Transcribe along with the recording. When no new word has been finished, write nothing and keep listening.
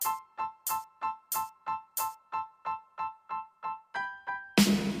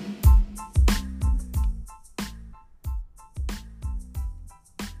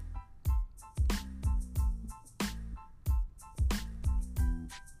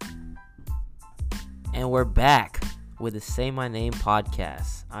And we're back with the Say My Name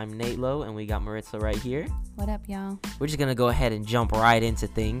podcast. I'm Nate Lowe, and we got Maritza right here. What up, y'all? We're just gonna go ahead and jump right into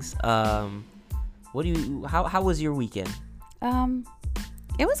things. How was your weekend?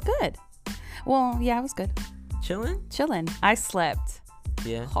 It was good. Well, yeah, it was good. Chilling? I slept.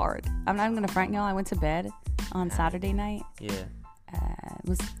 Yeah. Hard. I'm not even gonna front y'all. I went to bed on Saturday night. Yeah.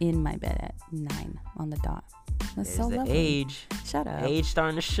 Was in my bed at 9 on the dot. It was so lovely. Age. Shut up. Age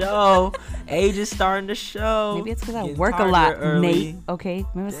starting to show. Age is starting to show. Maybe it's because I Getting work a tired lot, early. Nate. Okay,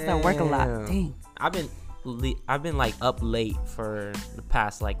 maybe it's because I work a lot. Dang. I've been like up late for the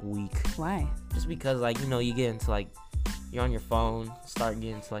past like week. Why? Just because like you get into like you're on your phone, start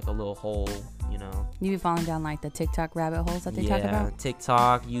getting into like a little hole, You be falling down like the TikTok rabbit holes that they talk Yeah, about?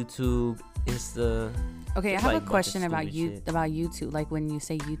 TikTok, YouTube, Insta. Okay, I have a question about YouTube. Like when you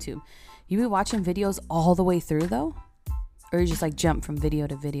say YouTube, you be watching videos all the way through though? Or you just like jump from video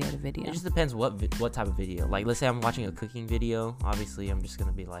to video to video? It just depends what type of video. Like let's say I'm watching a cooking video, obviously I'm just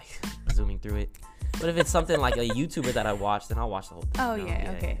gonna be like zooming through it. But if it's something like a YouTuber that I watch, then I'll watch the whole thing. Oh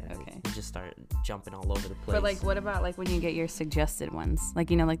yeah, okay. You just start jumping all over the place. But like, what about like when you get your suggested ones? Like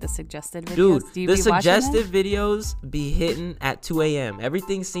like the suggested videos. Dude, Do you the be watching suggestive videos be hitting at 2 a.m.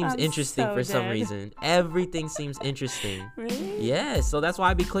 Everything seems interesting so for some dead. reason. Everything seems interesting. Really? Yeah, so that's why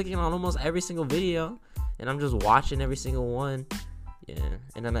I be clicking on almost every single video, and I'm just watching every single one. Yeah,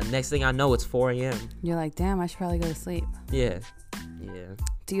 and then the next thing I know, it's 4 a.m. You're like, damn, I should probably go to sleep. Yeah.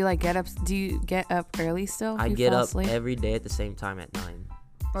 Do you like get up? Do you get up early still? I get up every day at the same time at 9.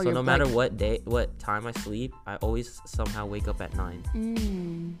 Or So no matter what time I sleep, I always somehow wake up at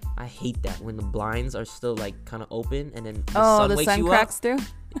 9. I hate that when the blinds are still like kind of open and then the sun cracks through.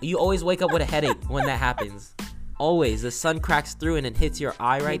 You always wake up with a headache when that happens. Always, the sun cracks through and it hits your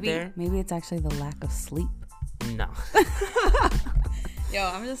eye there. Maybe it's actually the lack of sleep. No. Yo,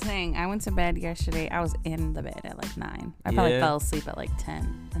 I'm just saying, I went to bed yesterday. I was in the bed at like 9. I probably fell asleep at like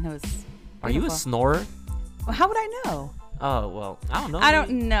 10. And it was beautiful. Are you a snorer? Well, how would I know? Oh, well, I don't know. I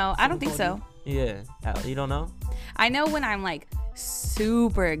don't know. I don't think so. Yeah. You don't know? I know when I'm like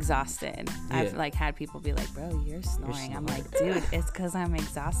super exhausted. Yeah. I've like had people be like, bro, you're snoring. I'm like, dude, it's because I'm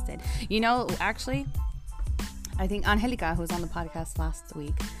exhausted. Actually, I think Angelica, who was on the podcast last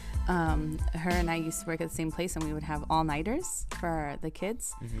week, her and I used to work at the same place, and we would have all-nighters for the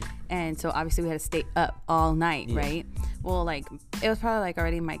kids. And so obviously we had to stay up all night, right? Well, like it was probably like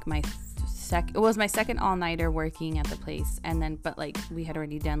already my second all-nighter working at the place, and then but like we had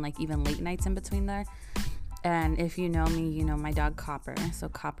already done like even late nights in between there. And if you know me, you know my dog Copper. So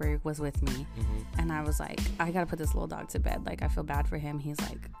Copper was with me, and I was like, I gotta put this little dog to bed. Like I feel bad for him. He's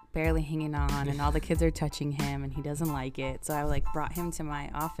like barely hanging on, and all the kids are touching him, and he doesn't like it. So I like brought him to my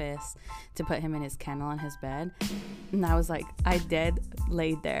office to put him in his kennel on his bed, and I was like, I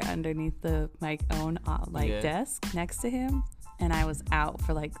laid there underneath my own desk next to him, and I was out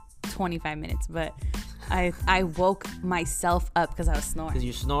for like 25 minutes, but I woke myself up because I was snoring. Because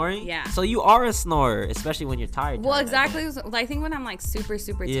you're snoring? Yeah. So you are a snorer, especially when you're tired. Well, exactly. I think when I'm like super,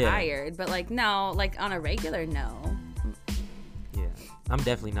 super tired, but like no, like on a regular, no. Yeah. I'm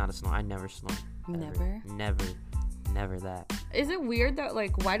definitely not a snorer. I never snore. Never that. Is it weird that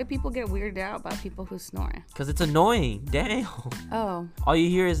like why do people get weirded out by people who snore? Because it's annoying. Damn. Oh. All you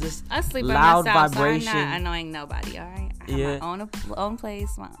hear is this I sleep loud by myself, vibration. So I'm not annoying nobody. All right. I have my own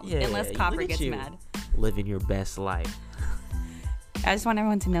place. Unless Copper gets mad. Living your best life. I just want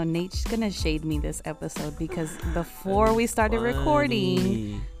everyone to know Nate's gonna shade me this episode because before we started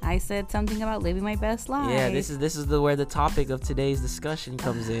recording, I said something about living my best life. Yeah, this is where the topic of today's discussion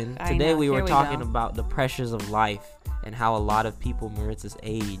comes in. I Today know. we were Here we talking go. about the pressures of life and how a lot of people Maritza's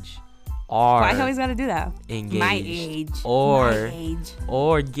age are Why I always gotta do that? engaged My age.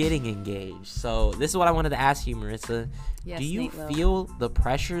 or getting engaged. So this is what I wanted to ask you, Maritza. Yes, Do you Nate Lowe. feel the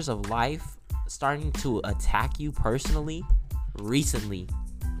pressures of life starting to attack you personally recently,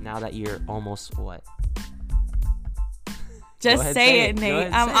 now that you're almost what? Just say it,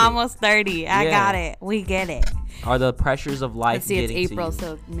 Nate. I'm almost 30. I got it. We get it. Are the pressures of life Let's see, it's getting April, to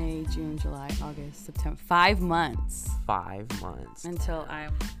you? so May, June, July, August, September. 5 months 5 months. until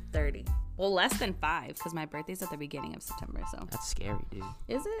I'm 30. Well, less than 5 because my birthday's at the beginning of September. So That's scary, dude.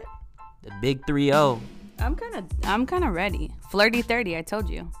 is it? The big 3-0. I'm kind of ready. Flirty 30. I told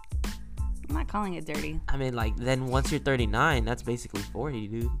you. I'm not calling it dirty. I mean, like, then once you're 39, that's basically 40,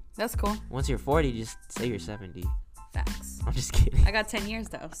 dude. That's cool. Once you're 40, just say you're 70. Facts. I'm just kidding. I got 10 years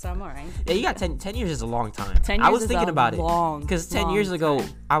though, so I'm alright. Yeah, you got 10 years is a long time. 10 years I was is thinking a about it. long, Because 10 long years ago, time.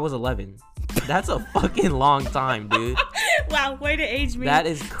 I was 11. That's a fucking long time, dude. Wow, way to age me. That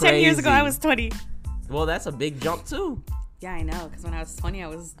is crazy. 10 years ago, I was 20. Well, that's a big jump, too. Yeah, I know. Because when I was 20, I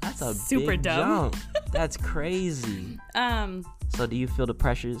was That's a super big dumb. Jump. That's crazy. So do you feel the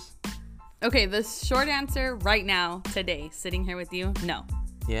pressures? Okay, the short answer right now, today, sitting here with you, no.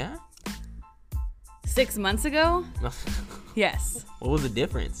 Yeah? 6 months ago, yes. What was the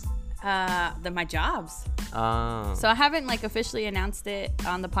difference? My jobs. So I haven't like officially announced it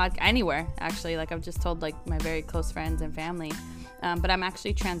on the podcast anywhere, actually. Like I've just told like my very close friends and family. But I'm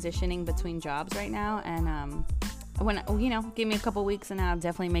actually transitioning between jobs right now. And when, give me a couple weeks and I'll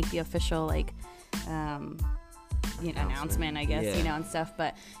definitely make the official like, announcement, I guess, and stuff.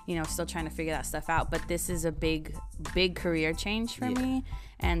 But, still trying to figure that stuff out. But this is a big career change for me.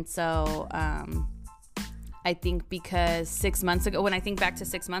 And so, I think because 6 months ago, when I think back to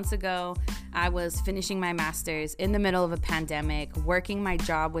 6 months ago, I was finishing my master's in the middle of a pandemic, working my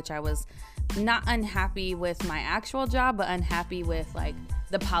job, which I was not unhappy with my actual job, but unhappy with like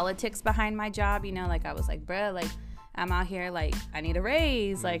the politics behind my job. Like I was like, bruh, like I'm out here, like I need a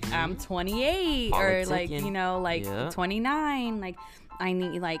raise, like I'm 28 or like, 29, like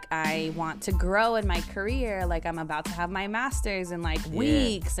I want to grow in my career. Like I'm about to have my master's in like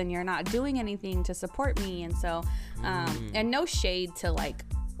weeks and you're not doing anything to support me. And so, and no shade to like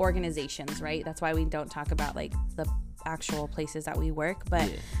organizations, right? That's why we don't talk about like the actual places that we work.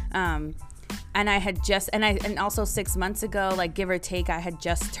 But, and I had just, and also 6 months ago, like give or take, I had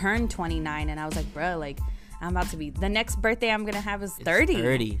just turned 29 and I was like, bro, like I'm about to be, the next birthday I'm going to have is 30. It's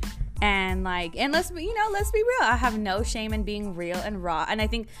 30. And like, and let's be real. I have no shame in being real and raw. And I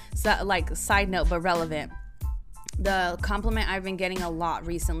think, so, like, side note, but relevant. The compliment I've been getting a lot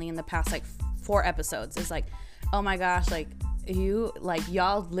recently in the past, like, 4 episodes is like, oh my gosh, like,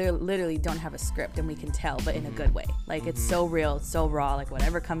 y'all literally don't have a script and we can tell, but in a good way. Like, it's so real, it's so raw. Like,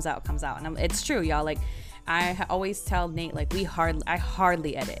 whatever comes out. And it's true, y'all. Like, I always tell Nate, like, I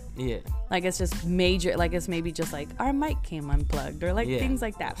hardly edit. Yeah. Like, it's just major, like, it's maybe just, like, our mic came unplugged or, like, things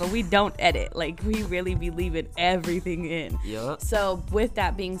like that. But we don't edit. Like, we really be leaving everything in. Yep. So, with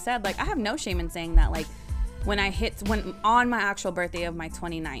that being said, like, I have no shame in saying that, like, when on my actual birthday of my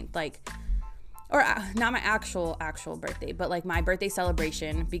 29th, like, or not my actual birthday, but, like, my birthday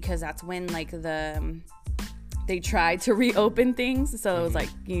celebration, because that's when, like, they tried to reopen things. So, it was, like,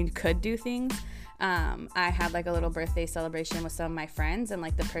 you could do things. I had like a little birthday celebration with some of my friends, and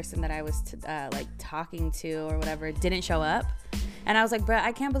like the person that I was like talking to or whatever didn't show up. And I was like, bro,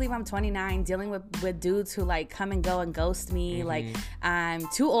 I can't believe I'm 29 dealing with dudes who like come and go and ghost me. Like I'm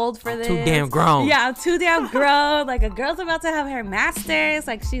too old for this. Too damn grown. Yeah, I'm too damn grown. Like a girl's about to have her master's.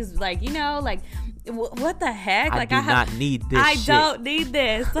 Like she's like, like, what the heck? I don't need this. I don't need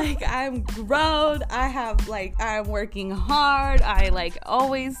this. Like I'm grown. I'm working hard. I like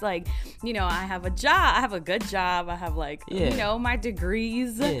always like, I have a job. I have a good job. I have like, my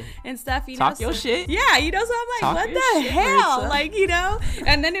degrees and stuff. Talk your shit. Yeah, so I'm like, Talk what the hell? Like,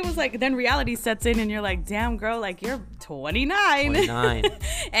 and then it was like, then reality sets in and you're like, damn girl, like you're 29.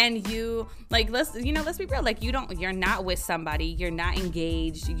 And you like, let's be real. Like you're not with somebody. You're not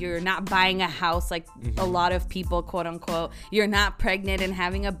engaged. You're not buying a house like a lot of people, quote unquote. You're not pregnant and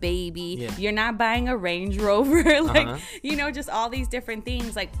having a baby. Yeah. You're not buying a Range Rover. Like, just all these different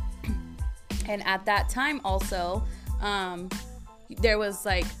things. Like, and at that time also, there was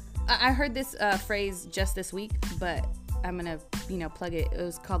like, I heard this phrase just this week, but I'm going to, plug it. It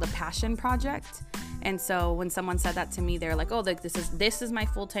was called a passion project. And so when someone said that to me, they're like, oh, like this is my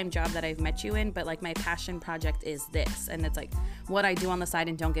full-time job that I've met you in, but like my passion project is this. And it's like what I do on the side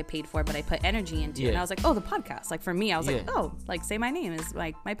and don't get paid for, but I put energy into. And I was like, oh, the podcast. Like for me, I was like, oh, like say my name is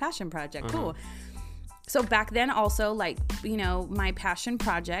like my passion project. Cool. So back then also, like, my passion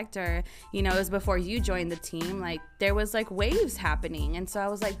project or, it was before you joined the team, like there was like waves happening. And so I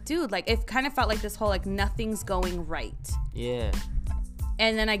was like, dude, like it kind of felt like this whole like nothing's going right. Yeah.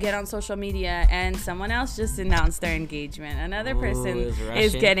 And then I get on social media and someone else just announced their engagement. Another person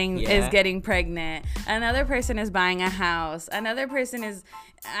is getting pregnant. Another person is buying a house. Another person is,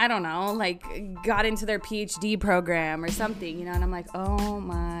 I don't know, like got into their PhD program or something, and I'm like, oh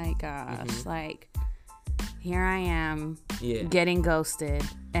my gosh, like here I am getting ghosted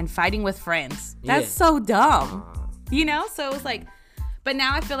and fighting with friends. That's so dumb, So it was like, but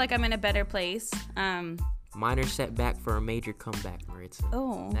now I feel like I'm in a better place. Minor setback for a major comeback, Maritza.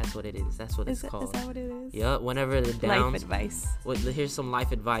 Oh. That's what it is. That's what it's called. Is that what it is? Yeah, whenever the downs. Life advice. Well, here's some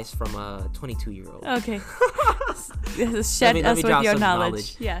life advice from a 22-year-old. Okay. Shed us with your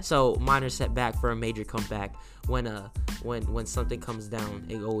knowledge. Yeah. So, minor setback for a major comeback. When something comes down,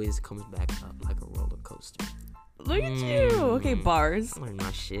 it always comes back up like a roller coaster. Look at you. Okay, bars. I'm learning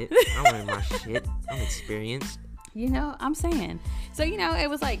my shit. I'm experienced. You know, I'm saying. So, you know, it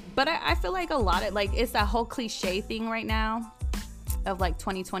was like, but I feel like a lot of, like, it's that whole cliche thing right now of, like,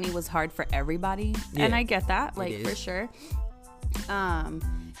 2020 was hard for everybody. Yeah, and I get that, like, for sure.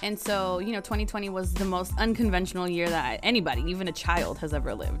 And so, you know, 2020 was the most unconventional year that anybody, even a child, has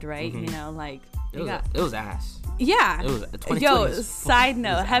ever lived, right? Mm-hmm. You know, like, it was ass. Yeah. It was 2020. Yo, side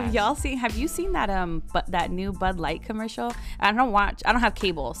note, have you seen that that new Bud Light commercial? I don't have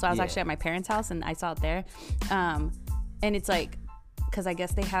cable, so I was actually at my parents' house and I saw it there. And it's like, because I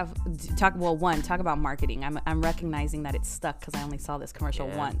guess they have talk about marketing. I'm recognizing that it's stuck because I only saw this commercial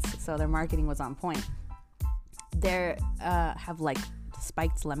once, so their marketing was on point. They have like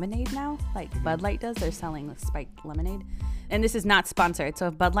spiked lemonade now, like Bud Light does. They're selling spiked lemonade, and this is not sponsored. So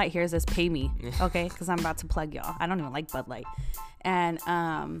if Bud Light hears this, pay me, okay? Because I'm about to plug y'all. I don't even like Bud Light, and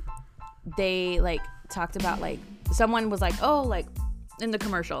they like talked about, like, someone was like, oh, like, in the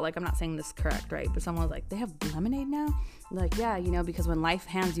commercial, like, I'm not saying this correct, right? But someone was like, they have lemonade now? Like, yeah, you know, because when life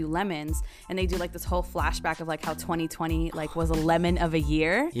hands you lemons, and they do like this whole flashback of like how 2020 like was a lemon of a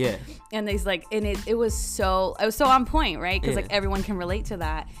year. Yeah. And there's like, and it was so on point, right? Because like everyone can relate to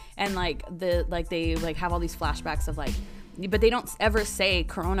that. And like they like have all these flashbacks of like, but they don't ever say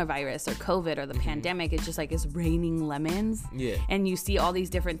coronavirus or COVID or the pandemic. It's just like, it's raining lemons. Yeah. And you see all these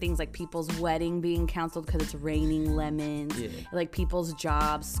different things, like people's wedding being canceled because it's raining lemons. Yeah. Like people's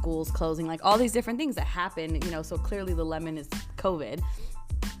jobs, schools closing, like all these different things that happen, you know, so clearly the lemon is COVID.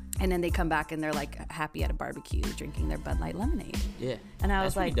 And then they come back and they're like happy at a barbecue drinking their Bud Light lemonade. Yeah. And I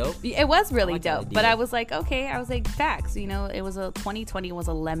was like, dope. It was really dope. But I was like, okay, I was like, facts, you know, 2020 was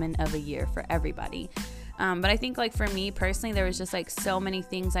a lemon of a year for everybody. But I think, like, for me personally, there was just like so many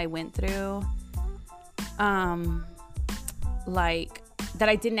things I went through, like, that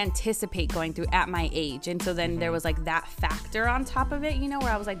I didn't anticipate going through at my age. And so then there was like that factor on top of it, you know,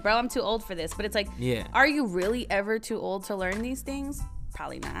 where I was like, bro, I'm too old for this. But it's like, are you really ever too old to learn these things?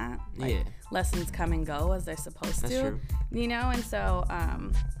 Probably not. Like, lessons come and go as they're supposed to, true. You know? And so,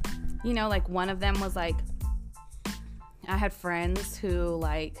 you know, like, one of them was like, I had friends who,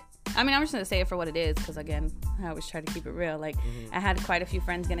 like, I mean, I'm just going to say it for what it is, because, again, I always try to keep it real. Like, I had quite a few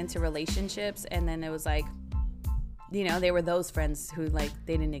friends get into relationships, and then it was like, you know, they were those friends who, like,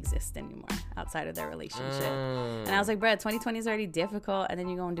 they didn't exist anymore outside of their relationship. And I was like, bro, 2020 is already difficult, and then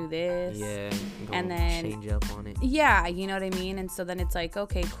you're going to do this. Yeah. And then change up on it. Yeah, you know what I mean? And so then it's like,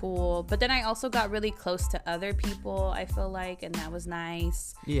 okay, cool. But then I also got really close to other people, I feel like, and that was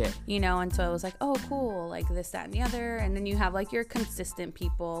nice. Yeah. You know, and so I was like, oh, cool, like this, that, and the other. And then you have, like, your consistent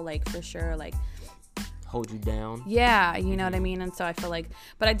people, like, for sure, like, hold you down. Yeah, you know what I mean? And so I feel like,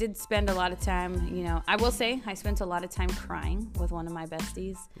 but I did spend a lot of time, you know, I will say I spent a lot of time crying with one of my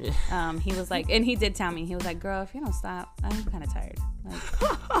besties. Yeah. He was like, and he did tell me, he was like, girl, if you don't stop, I'm kind of tired. Like,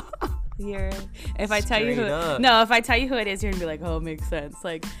 if I tell you who it is, you're gonna be like, oh, it makes sense.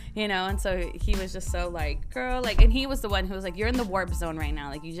 Like, you know, and so he was just so like, girl, like, and he was the one who was like, you're in the warp zone right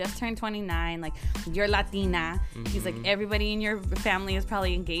now. Like, you just turned 29, like, you're Latina. He's like, everybody in your family is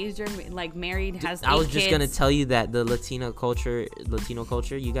probably engaged or like married, has 8 kids. I was just gonna tell you that the Latino culture,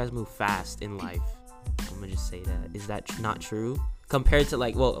 you guys move fast in life. I'm gonna just say that. Is that not true? Compared to,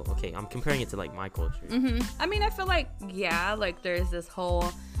 like, well, okay, I'm comparing it to, like, my culture. I mean, I feel like, yeah, like, there's this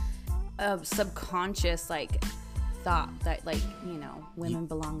whole subconscious, like, thought that, like, you know, women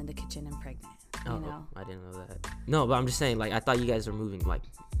belong in the kitchen and pregnant. You know? I didn't know that. No, but I'm just saying, like, I thought you guys were moving, like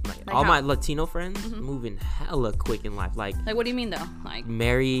all my Latino friends moving hella quick in life. Like, what do you mean, though? Like,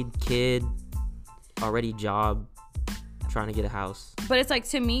 married, kid, already job, trying to get a house. But it's like,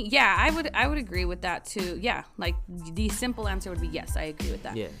 to me, yeah, I would agree with that too. Yeah, like, the simple answer would be yes, I agree with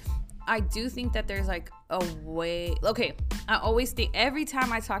that. Yeah. I do think that there's like a way. Okay, I always think, every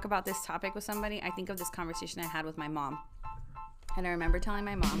time I talk about this topic with somebody, I think of this conversation I had with my mom. And I remember telling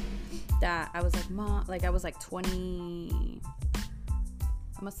my mom that I was like, Mom, like, I was like 20,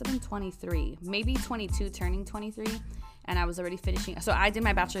 I must have been 23, maybe 22, turning 23. And I was already finishing. So I did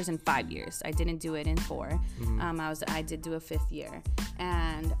my bachelor's in 5 years. I didn't do it in 4. I did do a 5th year.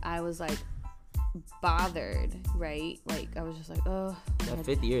 And I was like, bothered, right? Like, I was just like, oh. That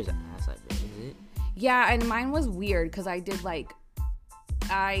 5th year is an ass, I bet, is it? Yeah, and mine was weird because I did, like,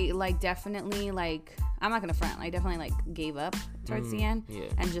 I, like, definitely, like, I'm not gonna front, I definitely, like, gave up towards the end. Yeah.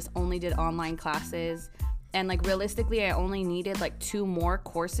 And just only did online classes. And, like, realistically, I only needed, like, 2 more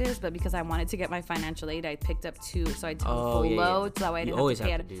courses, but because I wanted to get my financial aid, I picked up 2, so I took full load, so that way I didn't have to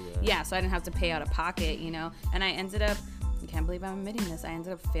pay out. Yeah, so I didn't have to pay out of pocket, you know. And I ended up, I can't believe I'm admitting this, I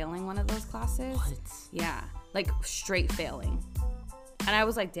ended up failing one of those classes. What? Yeah, like, straight failing. And I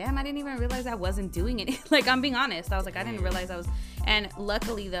was like, damn, I didn't even realize I wasn't doing it. Like, I'm being honest. I was like, I didn't realize I was. And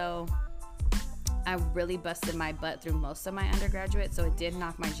luckily, though, I really busted my butt through most of my undergraduate, so it did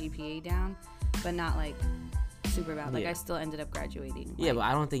knock my GPA down, but not like super bad. Like I still ended up graduating. Yeah, but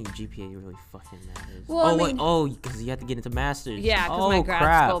I don't think GPA really fucking matters. Well, because you have to get into masters. Yeah, because my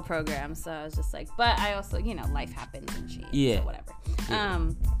grad school program. So I was just like, but I also, life happens and shit. Yeah. So whatever. Yeah.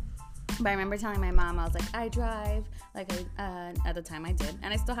 But I remember telling my mom, I was like, I drive, at the time I did,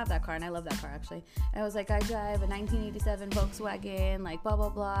 and I still have that car, and I love that car, actually. I was like, I drive a 1987 Volkswagen, like, blah, blah,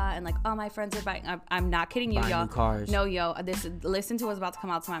 blah, and, like, all my friends are buying, I'm not kidding you, buying y'all. New cars. No, listen to what's about to come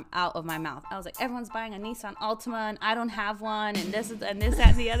out of my mouth. I was like, everyone's buying a Nissan Altima, and I don't have one, and this, that, and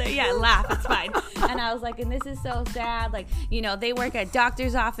the other. Yeah, laugh, it's fine. And I was like, and this is so sad, like, they work at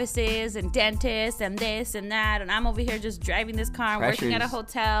doctor's offices and dentists and this and that, and I'm over here just driving this car and working at a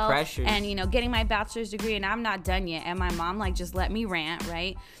hotel. And, getting my bachelor's degree, and I'm not done yet. And my mom, just let me rant,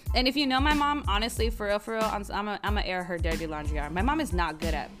 right? And if you know my mom, honestly, for real, I'm a air her dirty laundry out. My mom is not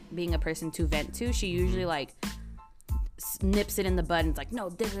good at being a person to vent to. She usually, nips it in the bud and it's like, no,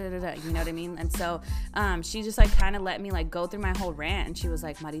 da-da-da-da, you know what I mean? And so she just, kind of let me, go through my whole rant. And she was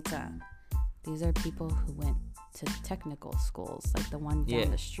like, Maritza, these are people who went to technical schools, like the one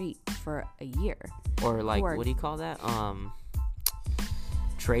down the street for a year. Or, what do you call that?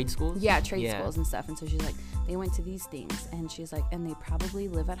 Trade schools? Yeah, trade schools and stuff. And so she's like, they went to these things, and she's like, and they probably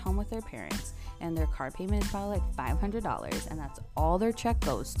live at home with their parents, and their car payment is probably $500, and that's all their check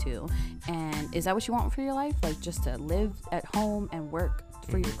goes to. And is that what you want for your life? Just to live at home and work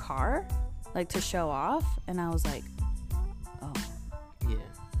for your car, to show off? And I was like, oh. Yeah.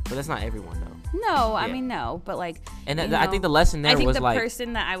 But that's not everyone, though. No, I mean, no. But, And I think the lesson there was, the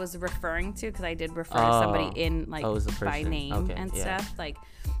person that I was referring to, because I did refer to somebody in, by name and stuff,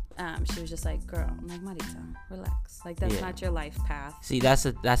 she was just like, girl, I'm like, Maritza, relax. That's not your life path. See, I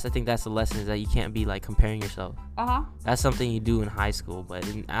think that's the lesson, is that you can't be, comparing yourself. That's something you do in high school. But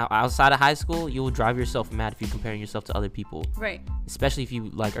outside of high school, you will drive yourself mad if you're comparing yourself to other people. Right. Especially if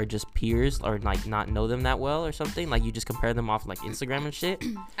you, are just peers or, not know them that well or something. You just compare them off, Instagram and shit.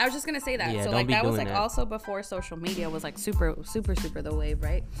 I was just going to say that. Yeah, so, that was, also before social media was, super, super, super the wave,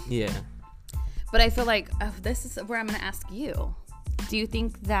 right? Yeah. But I feel this is where I'm going to ask you. Do you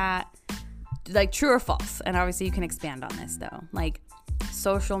think that, true or false, and obviously you can expand on this though,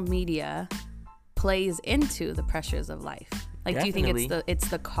 social media plays into the pressures of life? Do you think it's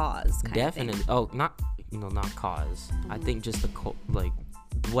the cause kind Definitely. of thing? Oh, not cause. I think just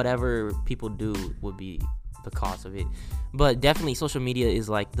whatever people do would be the cause of it. But definitely social media is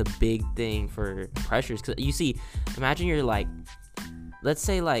the big thing for pressures. Because you see, imagine you're let's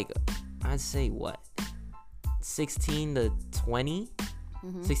say I'd say what? 16 to 20.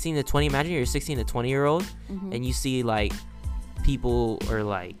 16 to 20. Imagine you're a 16 to 20 year old and you see people or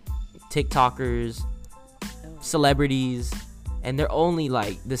TikTokers, celebrities, and they're only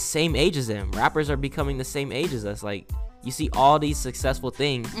the same age as them. Rappers are becoming the same age as us. You see all these successful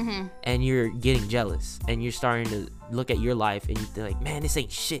things and you're getting jealous, and you're starting to look at your life and you're like, man, this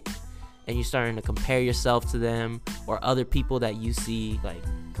ain't shit. And you're starting to compare yourself to them or other people that you see.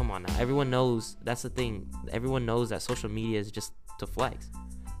 Come on now. Everyone knows, that's the thing. Everyone knows that social media is just to flex.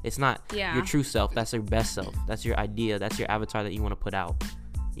 It's not your true self. That's your best self. That's your idea. That's your avatar that you want to put out.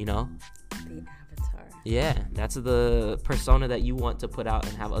 The avatar. Yeah, that's the persona that you want to put out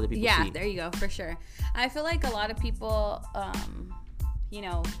and have other people see. Yeah, there you go, for sure. I feel like a lot of people, you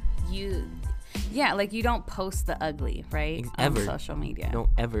don't post the ugly, right? Ever. On social media. You don't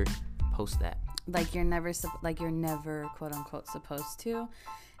ever post that. You're never quote unquote supposed to.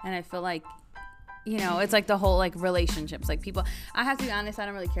 And I feel it's the whole relationships, people. I have to be honest, I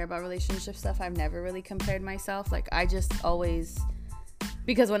don't really care about relationship stuff. I've never really compared myself. I just always,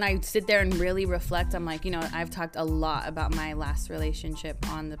 because when I sit there and really reflect, I'm I've talked a lot about my last relationship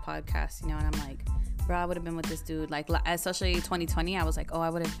on the podcast, and I'm like, bro, I would have been with this dude especially 2020. I was like, oh, I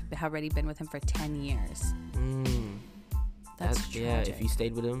would have already been with him for 10 years. That's tragic. Yeah, if you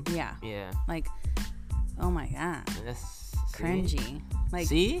stayed with him. Yeah. Yeah. Oh my god. That's cringy.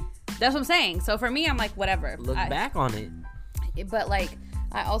 See? That's what I'm saying. So for me, I'm whatever. Look back on it. But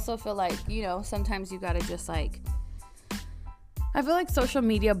I also feel sometimes you gotta just I feel social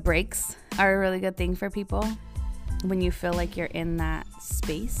media breaks are a really good thing for people when you feel you're in that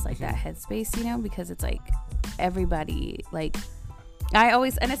space, that headspace, because it's everybody I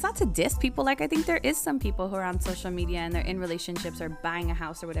always, and it's not to diss people, I think there is some people who are on social media and they're in relationships or buying a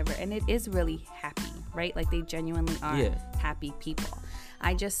house or whatever, and it is really happy, right? They genuinely are happy people.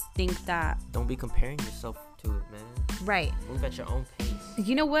 I just think that, don't be comparing yourself to it, man. Right. Move at your own pace.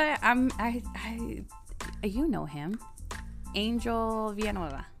 You know what? You know him, Angel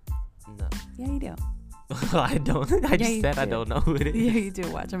Villanueva. No. Yeah, you do. I don't. I just said I don't know who it is. Yeah, you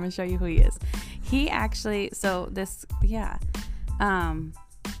do. Watch. I'm gonna show you who he is. he actually, so this, yeah.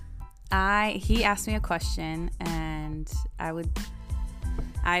 He asked me a question, and I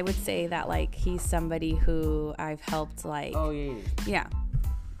would say that, like, he's somebody who I've helped, like, yeah,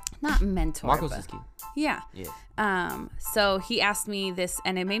 not mentor, Marcos but, is cute. yeah. So he asked me this,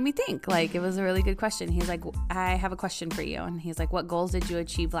 and it made me think. Like, it was a really good question. He's like, I have a question for you. And he's like, what goals did you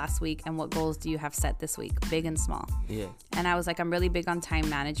achieve last week, and what goals do you have set this week, big and small? Yeah. And I was like, I'm really big on time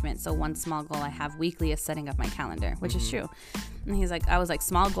management. So one small goal I have weekly is setting up my calendar, which is true. And he's like, I was like,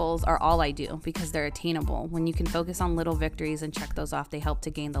 small goals are all I do because they're attainable. When you can focus on little victories and check those off, they help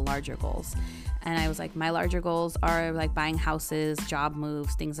to gain the larger goals. And I was like, my larger goals are like buying houses, job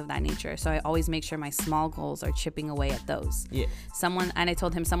moves, things of that nature. So I always make sure my small goals are chipping away at those. Yeah. And I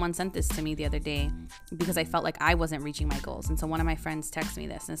told him, someone sent this to me the other day because I felt like I wasn't reaching my goals. And so one of my friends texted me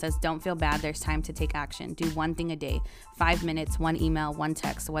this and says, don't feel bad. There's time to take action. Do one thing a day, 5 minutes, one email, one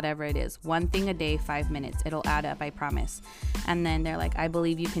text, whatever it is. One thing a day, 5 minutes. It'll add up, I promise. And then they're like, I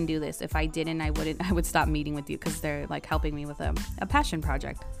believe you can do this. If I didn't, I would stop meeting with you, because they're like helping me with a passion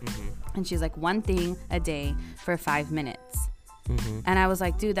project. And she's like, one thing a day for 5 minutes. And I was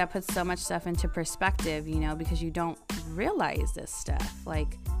like, dude, that puts so much stuff into perspective, you know, because you don't realize this stuff.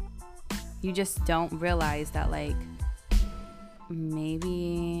 Like, you just don't realize that, like,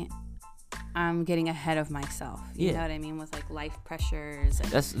 maybe I'm getting ahead of myself. You know what I mean? With like life pressures. And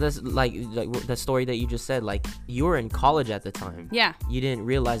That's like the story that you just said. Like, you were in college at the time. Yeah. You didn't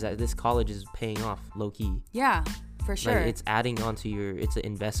realize that this college is paying off low key. Yeah, for sure. Like, it's adding on to it's an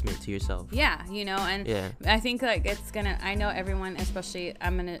investment to yourself. Yeah, you know, and I think like I know everyone, especially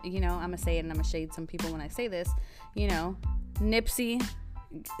I'm gonna say it, and I'm gonna shade some people when I say this, you know, Nipsey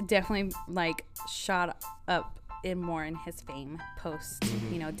definitely like shot up more in his fame post,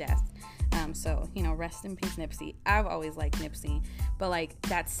 you know, death. So, you know, rest in peace, Nipsey. I've always liked Nipsey, but like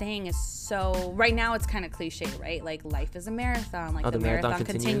that saying is so, right now it's kind of cliche, right? Like, life is a marathon, like the marathon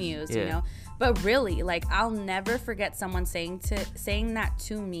continues, you know? But really, like, I'll never forget someone saying that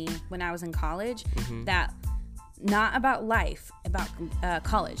to me when I was in college, that not about life, about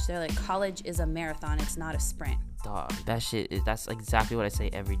college. They're like, college is a marathon, it's not a sprint. Dog, that's exactly what I say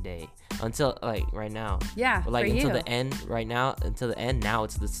every day until like right now. Yeah, but like for until you. The end. Right now, until the end. Now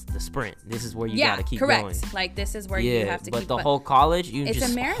it's the sprint. This is where you gotta keep correct. going. Like, this is where you have to keep. But the whole college, it's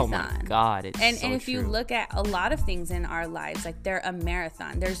a marathon. Oh my God, it's and so and if true. you look at a lot of things in our lives, like, they're a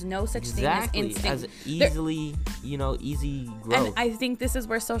marathon. There's no such thing as instant. As easily, you know, easy growth. And I think this is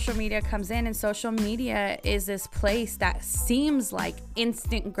where social media comes in, and social media is this place that seems like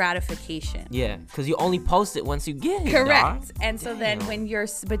instant gratification. Yeah, because you only post it once you get it. Correct. Dog. And so then when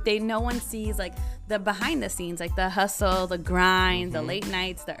no one sees like the behind the scenes, like the hustle, the grind, the late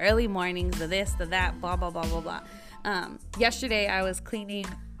nights, the early mornings, the this, the that, blah, blah, blah, blah, blah. Yesterday I was cleaning,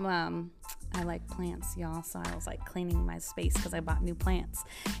 I like plants, y'all, so I was like cleaning my space because I bought new plants.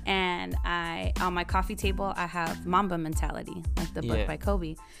 And on my coffee table, I have Mamba Mentality, like the book by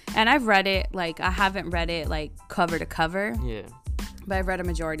Kobe. And I've read it, like, I haven't read it like cover to cover. Yeah. But I've read a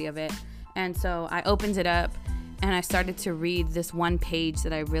majority of it. And so I opened it up, and I started to read this one page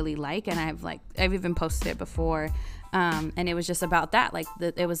that I really like, and I've even posted it before, and it was just about that, like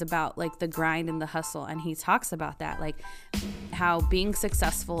it was about like the grind and the hustle, and he talks about that, like how being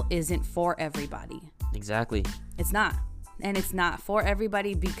successful isn't for everybody. Exactly. It's not. And it's not for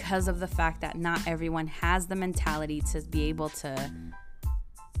everybody because of the fact that not everyone has the mentality to be able to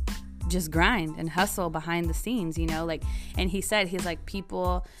just grind and hustle behind the scenes, you know, like, and he's like,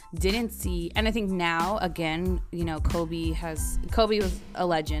 people didn't see, and I think now, again, you know, Kobe was a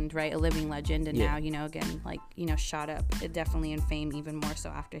legend, right? A living legend. And now, you know, again, like, you know, shot up definitely in fame, even more so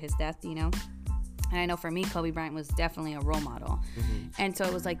after his death, you know. And I know for me, Kobe Bryant was definitely a role model. And so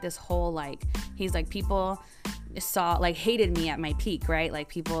it was like this whole, like, he's like, people hated me at my peak, right? Like,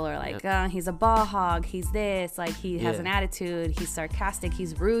 people are like, he's a ball hog, he's this, like, he has an attitude, he's sarcastic,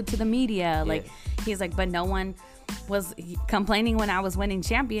 he's rude to the media. Like, he's like, but no one was complaining when I was winning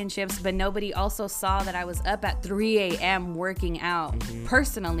championships, but nobody also saw that I was up at 3 a.m. working out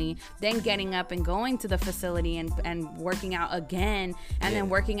personally, then getting up and going to the facility and working out again, and then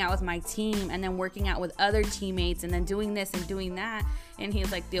working out with my team, and then working out with other teammates, and then doing this and doing that. And he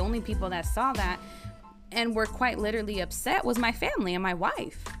was like, the only people that saw that and were quite literally upset was my family and my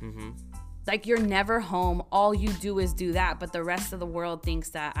wife. Like, you're never home, all you do is do that, but the rest of the world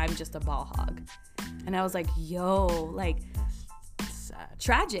thinks that I'm just a ball hog. And I was like, yo, like, that's sad.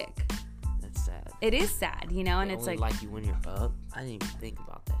 Tragic. That's sad. it is sad, you know, and They it's only like you when you're up. I didn't even think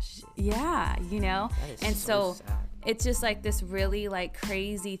about that shit. yeah, you know, That is and so sad. it's just like this really like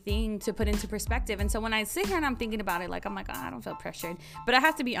crazy thing to put into perspective. And so when I sit here and I'm thinking about it, like I'm like, oh, I don't feel pressured, but I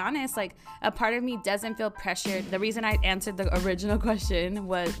have to be honest, like a part of me doesn't feel pressured. The reason I answered the original question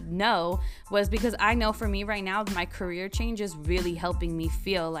was because I know for me right now, my career change is really helping me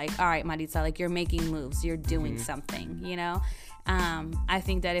feel like, all right, Maritza, like you're making moves, you're doing something, you know. I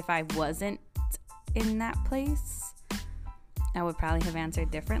think that if I wasn't in that place, I would probably have answered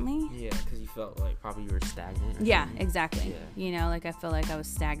differently. Yeah, because you felt like probably you were stagnant. Yeah, exactly. Yeah. You know, like I feel like I was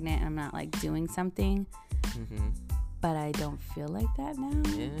stagnant and I'm not like doing something. But I don't feel like that now.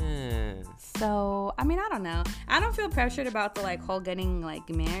 Yeah. So, I mean, I don't know. I don't feel pressured about the like whole getting like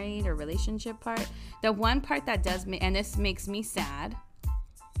married or relationship part. The one part that does me, and this makes me sad,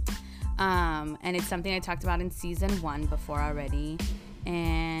 and it's something I talked about in season 1 before already,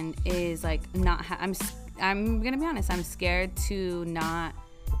 and is like I'm gonna be honest, I'm scared to not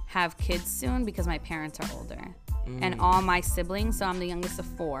have kids soon because my parents are older. And all my siblings, so I'm the youngest of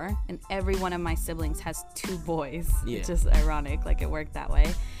 4, and every one of my siblings has 2 boys, which is ironic, like it worked that way.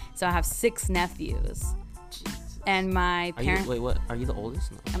 So I have 6 nephews. Jesus. And my parents... Wait, what? Are you the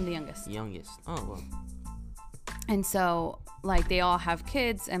oldest? No. I'm the youngest. Youngest. Oh, well. And so, like, they all have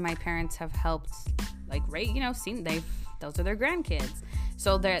kids, and my parents have helped, like, those are their grandkids.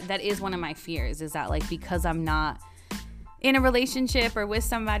 So that is one of my fears, is that, like, because I'm not in a relationship or with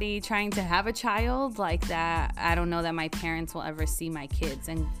somebody trying to have a child like that, I don't know that my parents will ever see my kids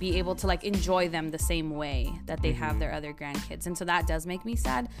and be able to like enjoy them the same way that they have their other grandkids. And so that does make me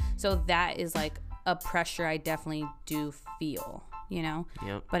sad. So that is like a pressure I definitely do feel, you know.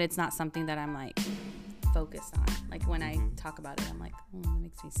 Yep. But it's not something that I'm like focused on. Like when I talk about it, I'm like, oh, that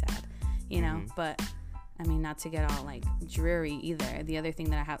makes me sad, you know. But I mean, not to get all like dreary either. The other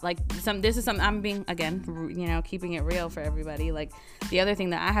thing that I have, like, I'm being, again, you know, keeping it real for everybody. Like, the other thing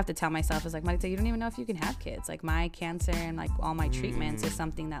that I have to tell myself is like, Marita, you don't even know if you can have kids. Like, my cancer and like all my treatments is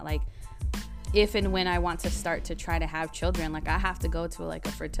something that like, if and when I want to start to try to have children, like I have to go to like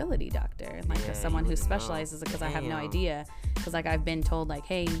a fertility doctor, like someone who specializes, because I have no idea. Because like I've been told like,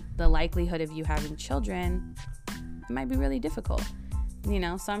 hey, the likelihood of you having children, it might be really difficult. You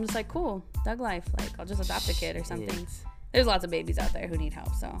know, so I'm just like, cool, thug life. Like, I'll just adopt a kid or something. There's lots of babies out there who need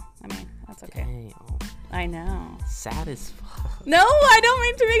help, so I mean, that's okay. Damn. I know. Sad as fuck. No, I don't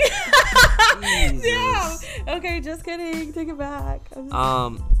mean to make it. Jesus. Damn. Okay, just kidding. Take it back.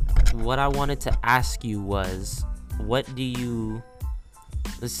 What I wanted to ask you was, this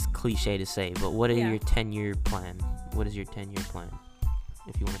is cliche to say, but what are your 10-year plan? What is your 10-year plan?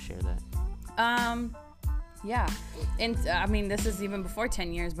 If you want to share that. Yeah, and I mean, this is even before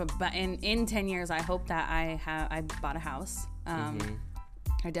 10 years, but in 10 years, I hope that I bought a house. I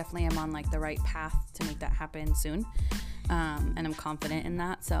definitely am on like the right path to make that happen soon, and I'm confident in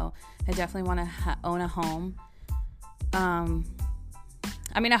that. So I definitely want to own a home. I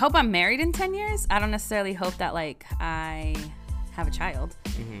mean, I hope I'm married in 10 years. I don't necessarily hope that like I have a child.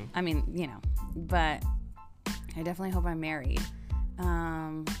 I mean, you know, but I definitely hope I'm married.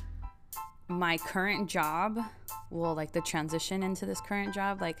 My current job, well, like the transition into this current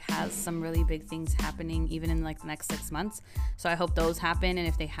job, like has some really big things happening even in like the next 6 months. So I hope those happen. And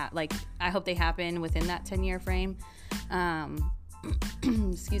if they I hope they happen within that 10-year frame.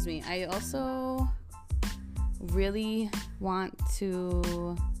 Excuse me. I also really want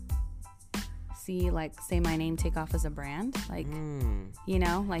to see like Say My Name take off as a brand, like you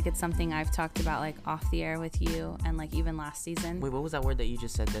know, like it's something I've talked about like off the air with you, and like even last season. Wait, what was that word that you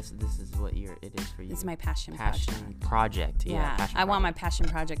just said? This is what it is for you. It's my passion project. Yeah, I want my passion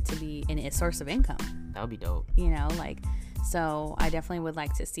project to be a source of income. That would be dope. You know, like, so I definitely would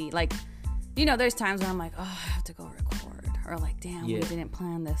like to see, like, you know, there's times when I'm like, oh, I have to go record, or like, damn, we didn't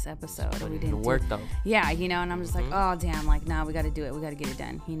plan this episode, or we didn't work though. Yeah, you know, and I'm just like, oh, damn, like, nah, we got to do it. We got to get it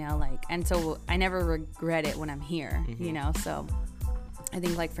done, you know, like, and so I never regret it when I'm here, you know, so I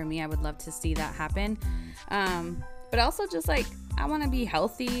think, like, for me, I would love to see that happen. But also just, like, I want to be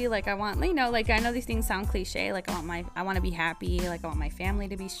healthy. Like, I want, you know, like, I know these things sound cliche. Like, I want to be happy. Like, I want my family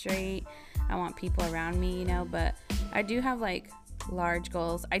to be straight. I want people around me, you know, but I do have, like, large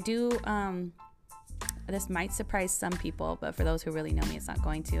goals. I do, this might surprise some people, but for those who really know me, it's not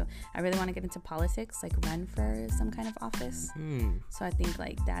going to. I really want to get into politics, like run for some kind of office. So I think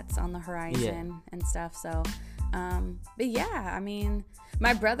like that's on the horizon and stuff. So, but yeah, I mean,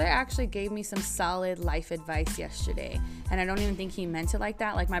 my brother actually gave me some solid life advice yesterday, and I don't even think he meant it like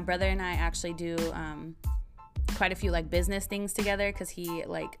that. Like, my brother and I actually do quite a few like business things together, because he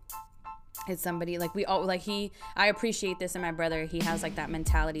like It's somebody like we all like I appreciate this in my brother. He has like that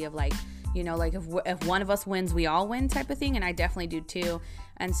mentality of like, you know, like if one of us wins, we all win type of thing. And I definitely do too.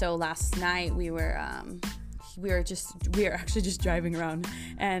 And so last night we were actually just driving around,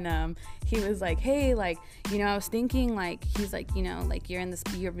 and he was like, hey, like, you know, I was thinking, like, he's like, you know, like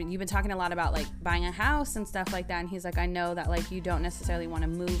you've been talking a lot about like buying a house and stuff like that. And he's like, I know that like you don't necessarily want to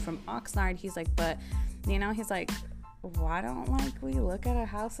move from Oxnard. He's like, but you know, he's like, why don't like we look at a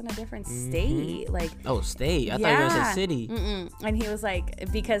house in a different state? Like, oh, state. I thought you were gonna say city. And he was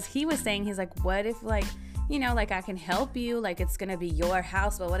like, because he was saying, he's like, what if like, you know, like I can help you, like it's gonna be your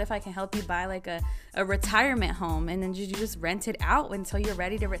house, but what if I can help you buy like a retirement home, and then you just rent it out until you're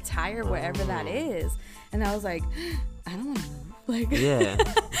ready to retire wherever that is. And I was like, I don't want to move. Like, yeah,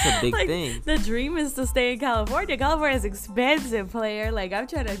 it's a big like, thing. The dream is to stay in California. California is expensive, player. Like, I'm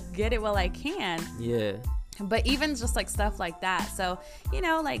trying to get it while I can. Yeah. But even just like stuff like that. So, you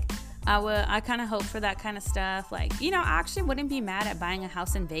know, like I kind of hope for that kind of stuff. Like, you know, I actually wouldn't be mad at buying a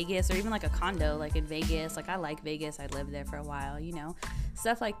house in Vegas, or even like a condo like in Vegas. Like, I like Vegas. I lived there for a while, you know,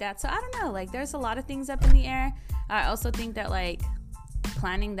 stuff like that. So I don't know, like there's a lot of things up in the air. I also think that like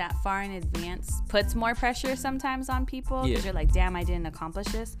planning that far in advance puts more pressure sometimes on people, because you're like, damn, I didn't accomplish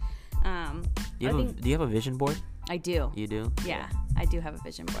this. Do you have a vision board? I do. You do? Yeah, I do have a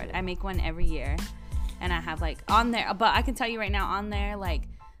vision board. I make one every year, and I have like on there, but I can tell you right now on there, like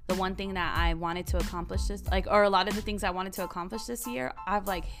the one thing that I wanted to accomplish this, like, or a lot of the things I wanted to accomplish this year, I've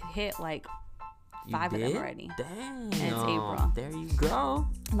like hit like 5 of them already. Damn. And it's April. There you go.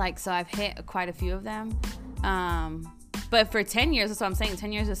 Like, so I've hit quite a few of them. But for 10 years, that's what I'm saying.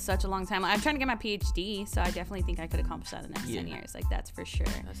 10 years is such a long time. I'm trying to get my PhD, so I definitely think I could accomplish that in the next 10 years. Like, that's for sure.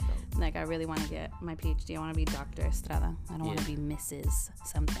 That's dope. Like, I really want to get my PhD. I want to be Dr. Estrada. I don't want to be Mrs.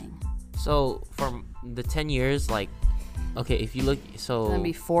 something. So, from the 10 years, like, okay, if you look, so... I'm going to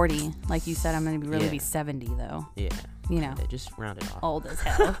be 40. Like you said, I'm going to be 70, though. Yeah. You know. Yeah, just round it off. Old as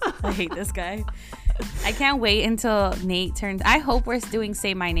hell. I hate this guy. I can't wait until Nate turns. I hope we're doing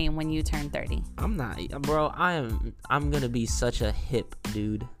Say My Name when you turn 30. I'm not, bro. I'm gonna be such a hip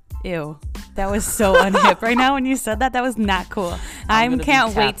dude. Ew, that was so unhip right now when you said that. That was not cool. I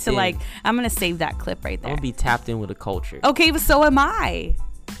can't wait to like. I'm gonna save that clip right there. I'm gonna be tapped in with a culture. Okay, but so am I.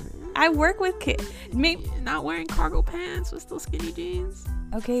 I work with kids. Maybe not wearing cargo pants with still skinny jeans.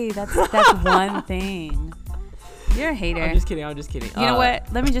 Okay, that's one thing. You're a hater. I'm just kidding. You know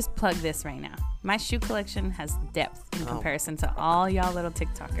what? Let me just plug this right now. My shoe collection has depth in comparison to all y'all little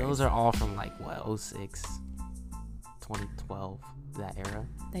TikTokers. Those are all from like what, 06, 2012, that era.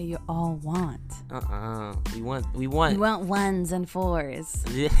 That you all want. We want ones and fours.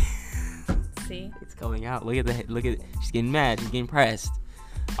 Yeah. See? It's coming out. Look at she's getting mad. She's getting pressed.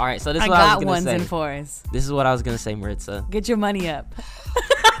 All right, so this is I what I was got gonna ones say. and fours. This is what I was gonna say, Maritza. Get your money up.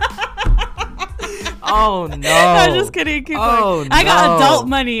 Oh no! I'm just kidding. Keep going. I got adult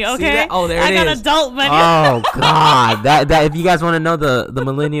money. Okay. Oh, there it is. I got adult money. Oh God! that if you guys want to know the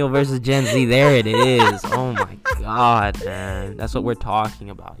millennial versus Gen Z, there it is. Oh my God, man! That's what we're talking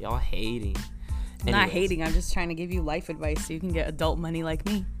about. Y'all hating. I'm not hating. I'm just trying to give you life advice so you can get adult money like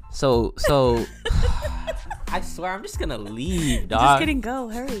me. So I swear I'm just gonna leave, dog. Just kidding. Go.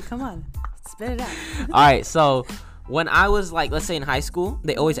 Hurry. Come on. Spit it out. All right. So when I was like, let's say in high school,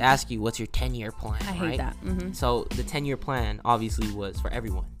 they always ask you, what's your 10-year plan? I hate that. Mm-hmm. So the 10-year plan obviously was for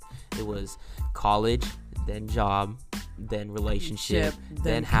everyone. It was college, then job, then relationship,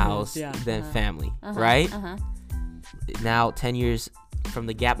 then house, then family, right? Now 10 years from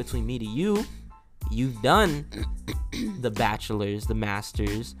the gap between me to you, you've done the bachelor's, the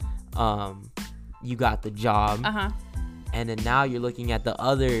master's, you got the job, and then now you're looking at the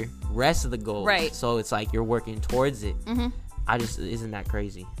other rest of the goals. Right. So it's like you're working towards it. Isn't that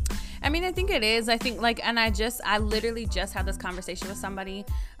crazy? I mean, I think it is. I think like, and I literally just had this conversation with somebody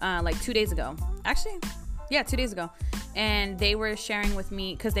like 2 days ago. Actually, yeah, 2 days ago. And they were sharing with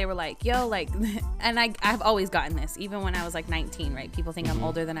me, because they were like, yo, like, and I've always gotten this, even when I was like 19, right? People think I'm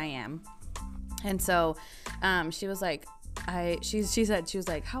older than I am. And so she was like, she said, she was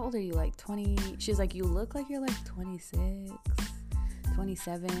like, how old are you? Like 20? She's like, you look like you're like 26,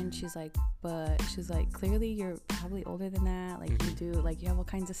 27. She's like, but she's like, clearly you're probably older than that. Like you do, like you have all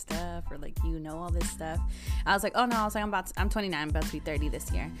kinds of stuff, or like you know all this stuff. I was like, oh no, I was like, I'm 29, I'm about to be 30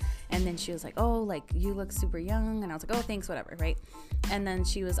 this year. And then she was like, oh, like you look super young. And I was like, oh, thanks, whatever, right? And then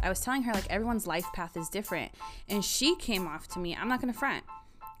I was telling her like everyone's life path is different, and she came off to me, I'm not gonna front.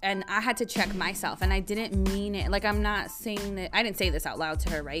 And I had to check myself, and I didn't mean it. Like, I'm not saying that, I didn't say this out loud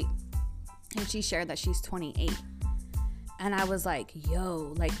to her, right? And she shared that she's 28. And I was like,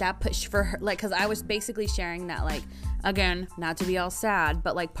 yo, like that push for her, like, cause I was basically sharing that, like, again, not to be all sad,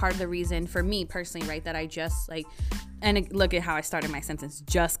 but like part of the reason for me personally, right, that I just like, and look at how I started my sentence,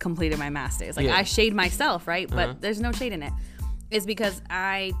 just completed my master's. Like I shade myself, right? But there's no shade in it. Is because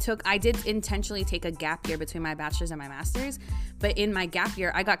I did intentionally take a gap year between my bachelor's and my master's, but in my gap year,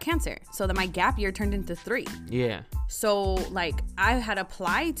 I got cancer. So that my gap year turned into 3. Yeah. So like I had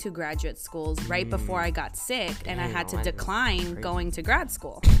applied to graduate schools right before I got sick, and I had to decline going to grad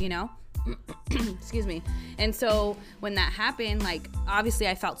school, you know? Excuse me. And so when that happened, like obviously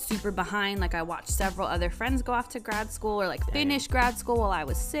I felt super behind. Like I watched several other friends go off to grad school or like finish grad school while I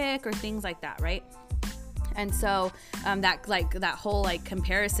was sick or things like that, right? And so that whole like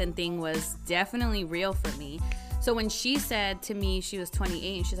comparison thing was definitely real for me. So when she said to me she was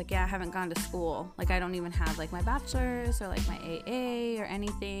 28 and she's like, yeah, I haven't gone to school, like I don't even have like my bachelor's or like my AA or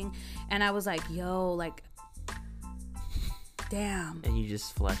anything, and I was like, yo, like damn. And you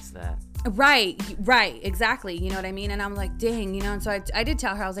just flex that. Right, exactly, you know what I mean? And I'm like, dang, you know. And so I did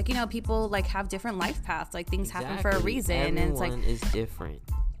tell her, I was like, you know, people like have different life paths, like things happen for a reason. Everyone and it's like is different.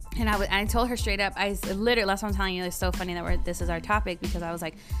 And I told her straight up, I literally, that's what I'm telling you, it's so funny that this is our topic, because I was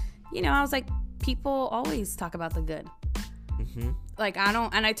like, you know, I was like, people always talk about the good. Mm-hmm. Like,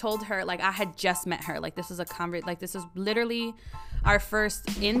 I told her, like, I had just met her. Like, this was this is literally our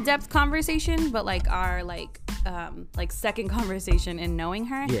first in-depth conversation, but like our, like second conversation in knowing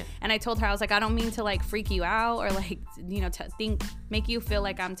her. Yeah. And I told her, I was like, I don't mean to like freak you out or like, you know, make you feel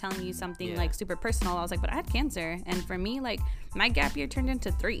like I'm telling you something like super personal. I was like, but I had cancer. And for me, like my gap year turned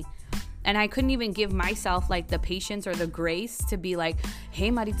into 3. And I couldn't even give myself like the patience or the grace to be like, hey,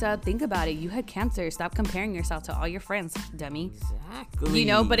 Maritza, think about it. You had cancer. Stop comparing yourself to all your friends, dummy. Exactly. You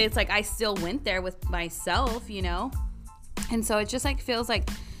know, but it's like I still went there with myself, you know? And so it just like feels like,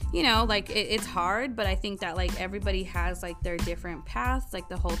 you know, like it's hard, but I think that like everybody has like their different paths, like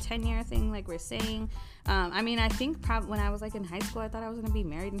the whole 10-year thing, like we're saying. I mean, I think probably when I was like in high school, I thought I was gonna be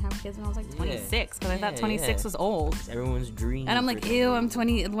married and have kids when I was like 26, because I thought 26 was old. It's everyone's dream. And I'm like, ew, I'm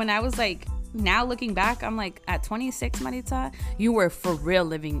 20. When I was like, now looking back, I'm like, at 26, Maritza, you were for real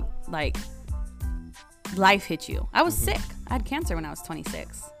living, like, life hit you. I was sick. I had cancer when I was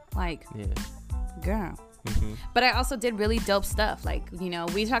 26. Like, girl. Mm-hmm. But I also did really dope stuff. Like, you know,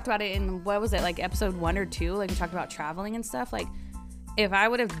 we talked about it in, what was it, like episode 1 or 2? Like, we talked about traveling and stuff. Like, if I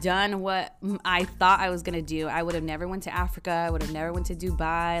would have done what I thought I was going to do, I would have never went to Africa. I would have never went to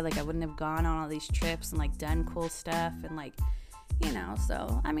Dubai. Like, I wouldn't have gone on all these trips and, like, done cool stuff. And, like, you know,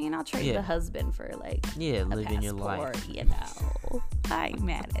 so, I mean, I'll trade the husband for, like, a living your life. You know. I ain't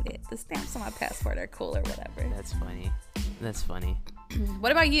mad at it. The stamps on my passport are cool or whatever. That's funny.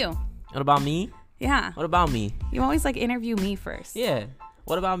 What about you? What about me? Yeah. What about me? You always, like, interview me first. Yeah.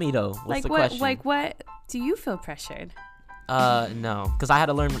 What about me, though? What's like, the question? Like, what? Do you feel pressured? No. Because I had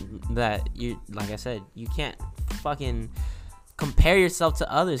to learn that, like I said, you can't fucking compare yourself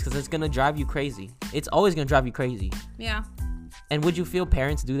to others, because it's going to drive you crazy. It's always going to drive you crazy. Yeah. And would you feel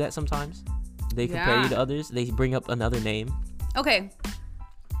parents do that sometimes? They compare you to others? They bring up another name? Okay.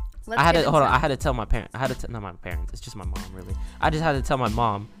 I had to tell my parents. Not my parents. It's just my mom, really. I just had to tell my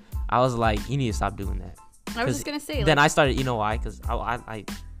mom. I was like, you need to stop doing that. I was just going to say. Then I started, you know why? Because I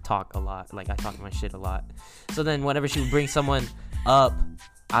talk a lot. Like, I talk my shit a lot. So then whenever she would bring someone up,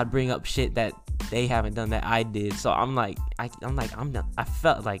 I'd bring up shit that they haven't done that I did. So I'm like, I'm not. I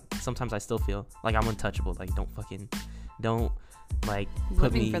felt like sometimes I still feel like I'm untouchable. Like, don't like put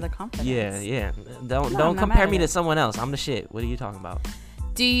Living me for the confidence. Yeah. Don't compare me to someone else. I'm the shit. What are you talking about?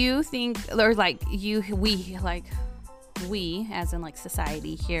 Do you think, or like we as in like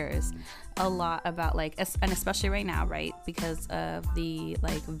society hears a lot about like, and especially right now, right, because of the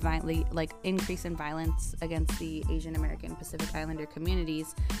like increase in violence against the Asian American Pacific Islander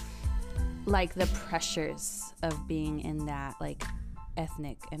communities, like the pressures of being in that like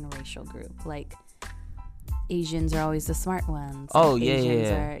ethnic and racial group, like Asians are always the smart ones. Oh, like yeah, Asians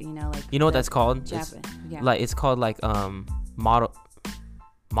yeah. Are, you know, like, you know what that's called? Like, it's called like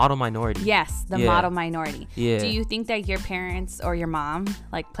model minority. Yes, the model minority. Yeah. Do you think that your parents or your mom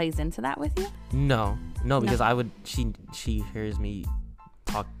like plays into that with you? No, because she hears me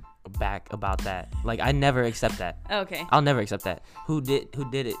talk back about that. Like, I never accept that. Okay. I'll never accept that. Who did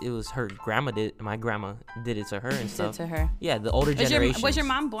it? It was her grandma did. My grandma did it to her and stuff. Did to her. Yeah, the older generation. Was your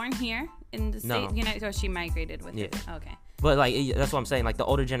mom born here in the state? No. You know, or she migrated with you? Okay. But like, that's what I'm saying. Like, the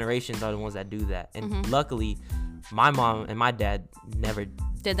older generations are the ones that do that. And luckily, my mom and my dad never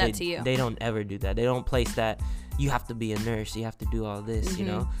did that to you. They don't ever do that. They don't place that. You have to be a nurse. You have to do all this, you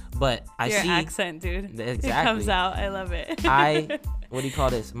know. But I see your accent, dude. Exactly. It comes out. I love it. What do you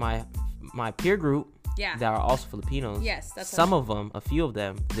call this? My peer group, that are also Filipinos. Yes, that's some of them, a few of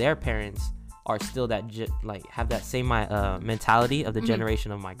them, their parents are still that like have that same mentality of the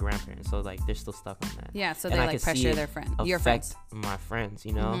generation of my grandparents. So like they're still stuck on that. Yeah, so they like pressure their friends, your friends, my friends,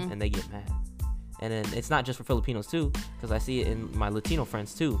 you know, and they get mad. And then it's not just for Filipinos too, because I see it in my Latino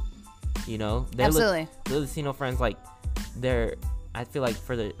friends too. You know, absolutely. The Latino friends, like I feel like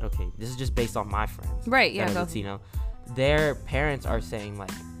this is just based on my friends, right? Yeah, Latino. Their parents are saying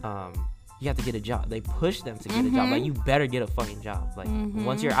like, you have to get a job. They push them to get a job. Like, you better get a fucking job. Like,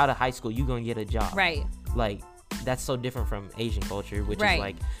 once you're out of high school, you gonna get a job. Right. Like, that's so different from Asian culture, which is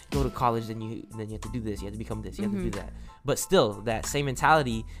like, go to college, then you have to do this, you have to become this, you have to do that. But still, that same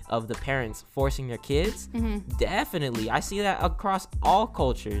mentality of the parents forcing their kids, definitely, I see that across all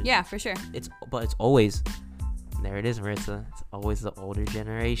cultures. Yeah, for sure. But it's always, there it is, Maritza. It's always the older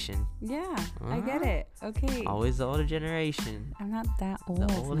generation. Yeah, I get it. Okay. Always the older generation. I'm not that old.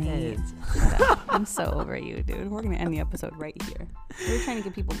 The old heads. I'm so over you, dude. We're gonna end the episode right here. We're trying to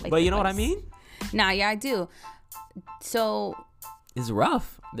get people. But you know what I mean? Nah, yeah, I do. So it's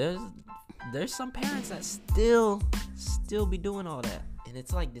rough. There's some parents that still be doing all that, and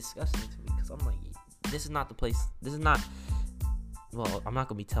it's like disgusting to me because I'm like, this is not the place. This is not. Well, I'm not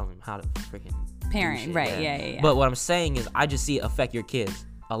gonna be telling them how to freaking parent, right? Yeah. But what I'm saying is, I just see it affect your kids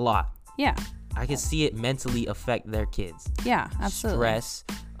a lot. Yeah. I can see it mentally affect their kids. Yeah, absolutely. Stress,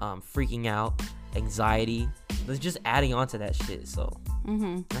 freaking out, anxiety. It's just adding on to that shit. So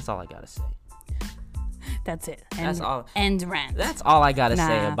that's all I gotta say. That's it. That's all. End rant. That's all I gotta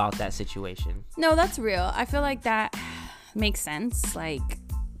say about that situation. No, that's real. I feel like that makes sense. Like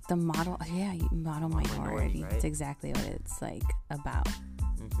the model minority. Right? It's exactly what it's like about.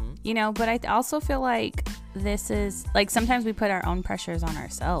 You know, but I also feel like this is like sometimes we put our own pressures on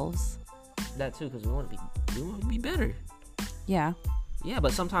ourselves. That too, because we want to be better. Yeah. Yeah,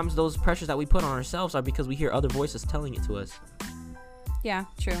 but sometimes those pressures that we put on ourselves are because we hear other voices telling it to us. Yeah,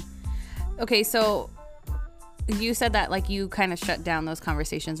 true. Okay, so you said that like you kind of shut down those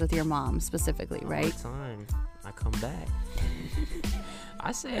conversations with your mom specifically, right? All the time. I come back.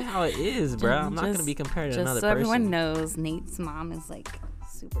 I say it how it is, bro. I'm not gonna be compared to another person. Just so everyone knows, Nate's mom is like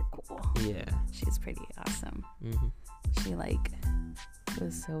super cool. Yeah, she's pretty awesome. She like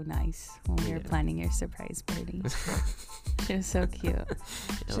was so nice when we were planning your surprise party. She was so cute.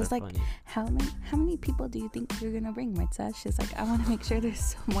 She was like, funny. How many people do you think you're gonna bring, Maritza? She's like, I want to make sure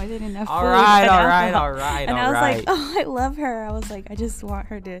there's more than enough food. All right. And I was like, oh, I love her. I was like, I just want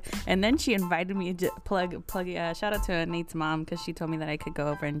her to. And then she invited me to plug. Shout out to Nate's mom, because she told me that I could go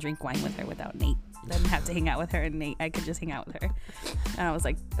over and drink wine with her without Nate. I didn't have to hang out with her and Nate. I could just hang out with her. And I was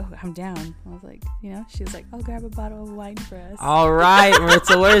like, oh, I'm down. I was like, you know, she was like, I'll grab a bottle of wine for us. All right,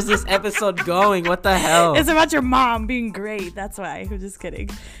 Maritza, where is this episode going? What the hell? It's about your mom being great. That's why. I'm just kidding.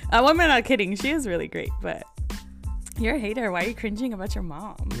 Well, I'm not kidding. She is really great, but you're a hater. Why are you cringing about your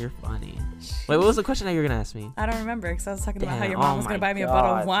mom? You're funny. Wait, what was the question that you were going to ask me? I don't remember, because I was talking about how your mom was going to buy me a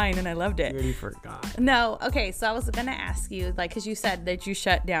bottle of wine, and I loved it. You already forgot. No. Okay, so I was going to ask you, like, because you said that you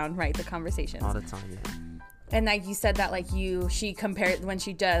shut down, right, the conversations. All the time, yeah. And like you said that like she compared when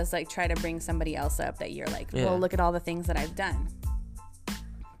she does like try to bring somebody else up, that you're like, well, look at all the things that I've done.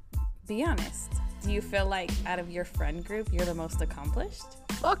 Be honest. Do you feel like out of your friend group you're the most accomplished?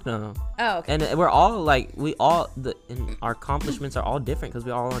 Fuck no. Oh, okay. And we're all like our accomplishments are all different because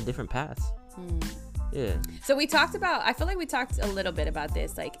we're all on different paths. Yeah. So I feel like we talked a little bit about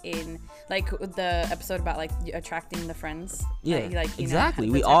this, like in like the episode about like attracting the friends. Yeah. Like you exactly.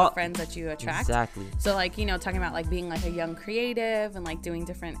 know, the type of friends that you attract. Exactly. So like, you know, talking about like being like a young creative and like doing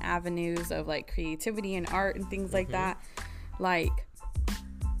different avenues of like creativity and art and things like that. Like,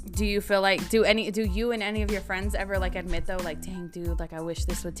 do you feel like do you and any of your friends ever like admit though, like, dang dude, like I wish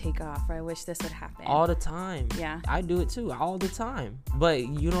this would take off, or I wish this would happen? All the time. Yeah. I do it too, all the time. But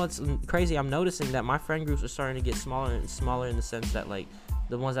you know what's crazy? I'm noticing that my friend groups are starting to get smaller and smaller, in the sense that like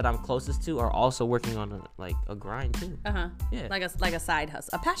the ones that I'm closest to are also working on a grind too. Yeah. Like a side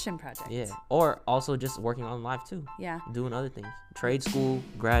hustle, a passion project. Yeah. Or also just working on life too. Yeah. Doing other things. Trade school,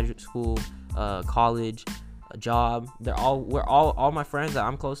 graduate school, college, a job. All my friends that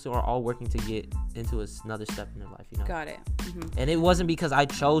I'm close to are all working to get into another step in their life, you know. Got it. And it wasn't because I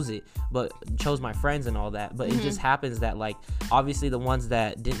chose it, but chose my friends and all that, but it just happens that like obviously the ones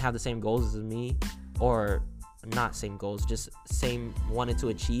that didn't have the same goals as me, or not same goals, just same wanted to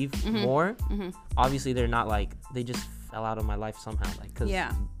achieve more, obviously they're not like, they just fell out of my life somehow, like because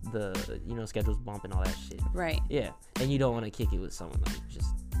the schedules bump and all that shit, right? Yeah. And you don't want to kick it with someone like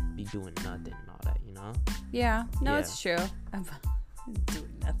just be doing nothing and all that, you know. Yeah. No, it's true. I'm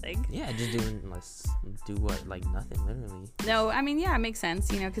doing nothing. Yeah, just doing let's do what like nothing literally. No, I mean yeah, it makes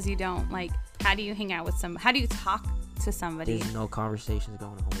sense, you know, because you don't like. How do you hang out with some? How do you talk to somebody? There's no conversations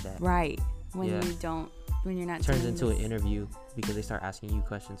going on with that. Right. When Yeah. you don't. When you're not. It turns doing into this. an interview because they start asking you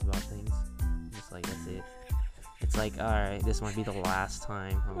questions about things. It's like that's it. It's like, all right, this might be the last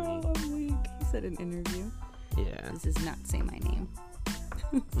time, homie. Oh, I'm weak. He said an interview. Yeah. This is not say my name.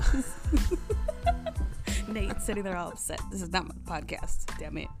 Nate's sitting there all upset. This is not my podcast.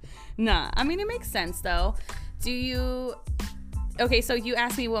 Damn it. Nah, I mean, it makes sense, though. Do you... Okay, so you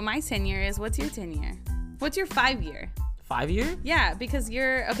asked me what my tenure is. What's your tenure? What's your 5-year? 5 year? Yeah, because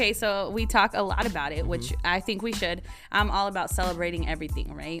you're... Okay, so we talk a lot about it, which I think we should. I'm all about celebrating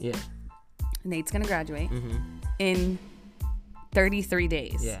everything, right? Yeah. Nate's going to graduate Mm-hmm. in 33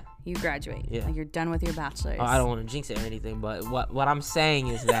 days. Yeah. You graduate. Yeah. Like, you're done with your bachelor's. Oh, I don't want to jinx it or anything, but what I'm saying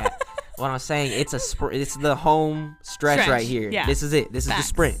is that it's the home stretch right here. Yeah. This is it. This Facts. is the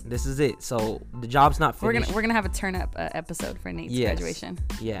sprint. This is it. So the job's not finished. We're gonna have a turn up episode for Nate's Yes. graduation.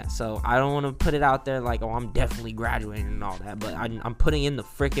 Yeah. So I don't want to put it out there like, oh, I'm definitely graduating and all that, but I'm putting in the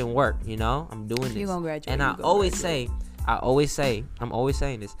freaking work. You know, I'm doing this. You gonna graduate? And I'm always saying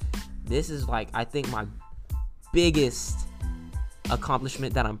this. This is like I think my biggest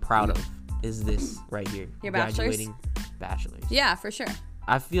accomplishment that I'm proud of is this right here. Your bachelor's? Graduating bachelor's. Yeah, for sure.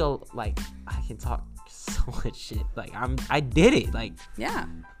 I feel like I can talk so much shit. Like I did it. Like Yeah.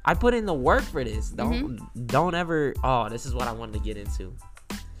 I put in the work for this. Don't ever. Oh, this is what I wanted to get into.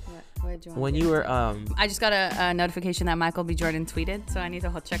 What did you want When to you do? were I just got a notification that Michael B. Jordan tweeted, so I need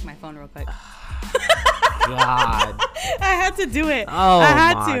to check my phone real quick. God. I had to do it. Oh, I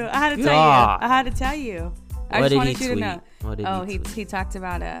had my to. I had to God. tell you. I had to tell you. I What just did wanted he you to tweet? know. What did he tweet? He talked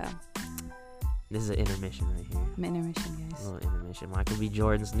about This is an intermission right here. intermission, guys. A little intermission. Michael B.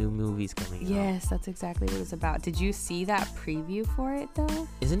 Jordan's new movie's coming out. Yes, that's exactly what it's about. Did you see that preview for it though?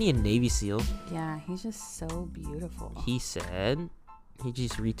 Isn't he a Navy SEAL? Yeah, he's just so beautiful. He said. He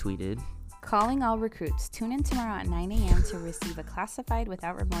just retweeted. Calling all recruits. Tune in tomorrow at 9 a.m. to receive a classified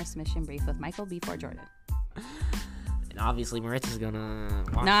without remorse mission brief with Michael B. Jordan. And obviously Maritza's gonna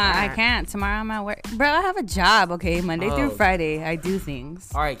watch Nah, I that. can't. Tomorrow I'm at work. Bro, I have a job, okay? Monday through Oh. Friday, I do things.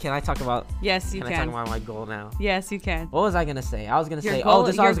 All right, can I talk about? Yes, you Can I can. talk about my goal now? Yes, you can. What was I gonna say? I was gonna Your say, goal,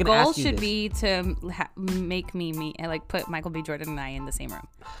 this. I was gonna ask you should this. be to make me meet and like put Michael B. Jordan and I in the same room.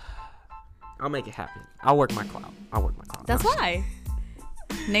 I'll make it happen. I'll work my clout. That's why.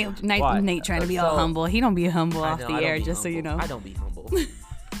 Why? Nate trying to be all So- humble. He don't be humble I off know, the I don't air, be just so you know. humble. I don't be humble.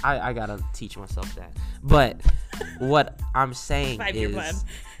 I gotta teach myself that. But what I'm saying 5-year is plan.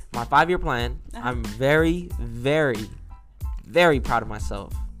 my 5-year plan. I'm very, very, very proud of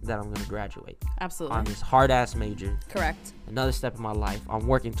myself that I'm gonna graduate Absolutely. on this hard ass major. Correct. Another step in my life. I'm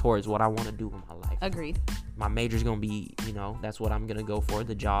working towards what I want to do in my life. Agreed. My major's gonna be, that's what I'm gonna go for.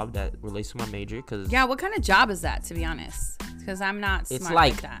 The job that relates to my major, cause Yeah, what kind of job is that, to be honest? Because I'm not smart it's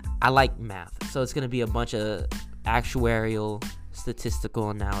like that. I like math, so it's gonna be a bunch of actuarial, statistical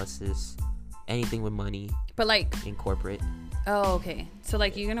analysis, anything with money But like, in corporate. oh, okay. So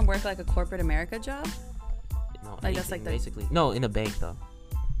like, you're gonna work like a corporate America job No, Like, that's anything, like the- basically. No, in a bank though.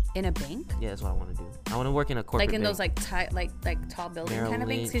 in a bank? Yeah, that's what I want to do. I want to work in a corporate Like in bank. those like tall building Merrill kind of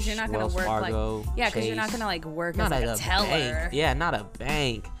banks? Because you're not Lynch, gonna Wells work Fargo, like because you're not Chase. gonna like work Not as at like a a teller. bank. Yeah, not a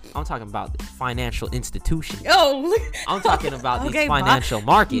bank. I'm talking about the financial institution. Oh, I'm talking about Okay, these financial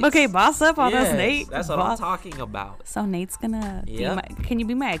markets. okay, boss up on us, Yes, Nate. That's what I'm talking about. So Nate's gonna be Yep. can you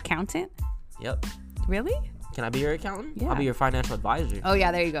be my accountant? Yep. Really? Can I be your accountant? Yeah. I'll be your financial advisor. Oh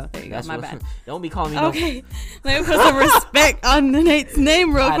yeah, there you go. There you That's go. My what- bad. Don't be calling me Okay, let me put some respect on Nate's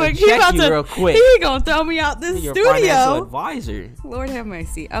name real I had to quick. check you real quick. He gonna throw me out no this your financial studio. advisor. Lord have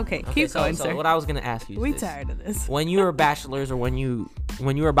mercy. Okay, Okay, keep going, so sir. what I was gonna ask you is We this. tired of this. When you were bachelor's or when you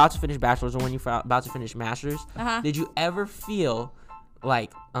were about to finish bachelor's or when you were about to finish master's, Uh-huh. did you ever feel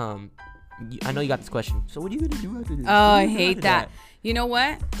like I know you got this question. So what are you gonna do after this? Oh, I hate that. You know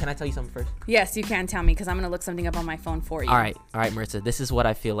what? Can I tell you something first? Yes, you can tell me because I'm gonna look something up on my phone for you. All right, Maritza. This is what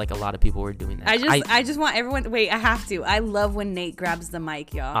I feel like a lot of people were doing. That. I just want everyone. Wait, I have to. I love when Nate grabs the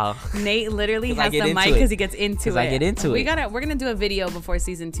mic, y'all. Oh. Nate literally 'Cause I has get the into mic it. because he gets into it. 'Cause I get into it. We're gonna do a video before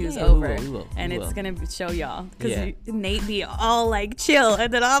season 2's Yeah, we over, will, and we it's will. gonna show y'all because Yeah. Nate be all like chill,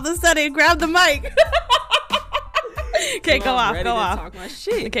 and then all of a sudden grab the mic. Okay, go off. Go off. Talk my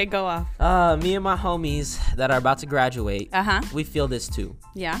shit. Okay, go off. Me and my homies that are about to graduate, we feel this too.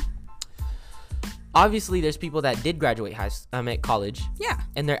 Yeah. Obviously, there's people that did graduate college, Yeah.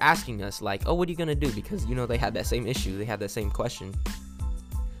 and they're asking us like, "Oh, what are you gonna do?" Because they had that same issue, they had that same question.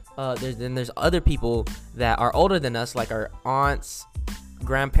 There's other people that are older than us, like our aunts,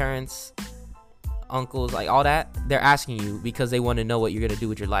 grandparents, uncles, like all that, they're asking you because they want to know what you're going to do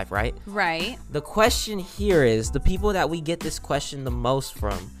with your life, right? Right. The question here is, the people that we get this question the most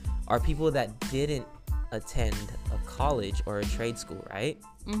from are people that didn't attend a college or a trade school, right?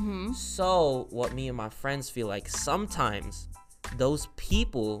 Mm-hmm. So what me and my friends feel like, sometimes those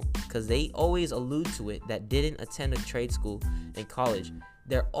people, because they always allude to it, that didn't attend a trade school in college,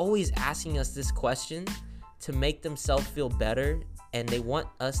 they're always asking us this question to make themselves feel better, and they want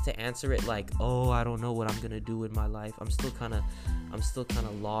us to answer it like, oh, I don't know what I'm gonna do with my life, I'm still kind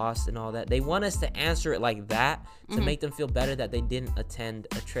of lost and all that. They want us to answer it like that to make them feel better that they didn't attend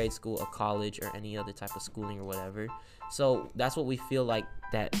a trade school, a college, or any other type of schooling or whatever. So that's what we feel like,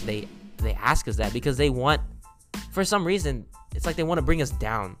 that they ask us that because they want, for some reason, it's like they want to bring us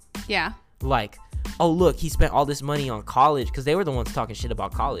down. Yeah. Like, oh, look, he spent all this money on college, because they were the ones talking shit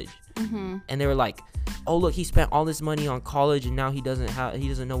about college. Mm-hmm. And they were like, oh, look, he spent all this money on college, and now he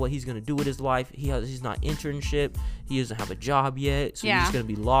doesn't know what he's gonna do with his life. He's not internship. He doesn't have a job yet, so he's just gonna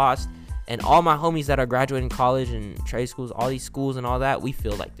be lost. And all my homies that are graduating college and trade schools, all these schools and all that, we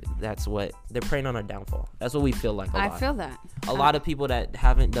feel like that's what they're preying on our downfall. That's what we feel like a lot. I feel that. A lot of people that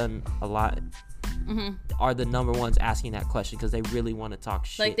haven't done a lot Mm-hmm. are the number ones asking that question because they really want to talk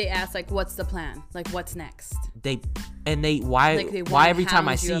shit. Like, they ask, like, what's the plan? Like, what's next? Why every time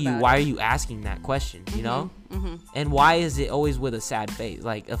I see you, why are you asking that question, you know? Mm-hmm. And why is it always with a sad face,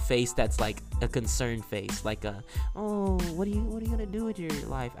 like a face that's like a concerned face, like oh, what are you gonna do with your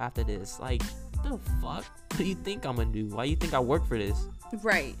life after this? Like, the fuck? What do you think I'm gonna do? Why you think I work for this?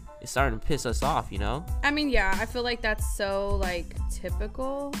 Right. It's starting to piss us off, you know? I mean, yeah, I feel like that's so, like,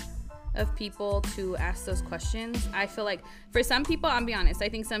 typical of people to ask those questions. I feel like for some people, I'll be honest, I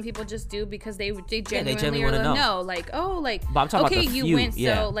think some people just do because they genuinely want to know. Like, oh, like, but I'm talking okay, about the you few, went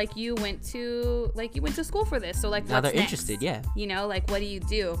yeah. So like you went to school for this, so like now what's they're next? interested, yeah. You know, like, what do you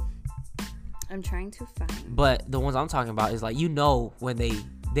do? I'm trying to find. But the ones I'm talking about is like, you know, when they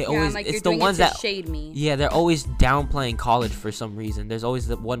Yeah, always, like, it's you're the doing ones it to that shade me. Yeah, they're always downplaying college for some reason. There's always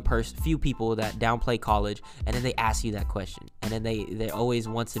the few people that downplay college, and then they ask you that question, and then they always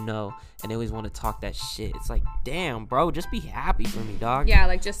want to know, and they always want to talk that shit. It's like, damn, bro, just be happy for me, dog. Yeah,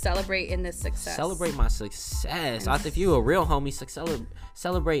 like, just celebrate in this success. Celebrate my success. If you're a real homie,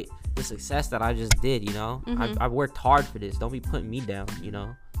 celebrate the success that I just did. You know, I worked hard for this. Don't be putting me down. You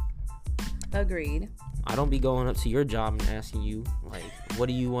know. Agreed. I don't be going up to your job and asking you, like, what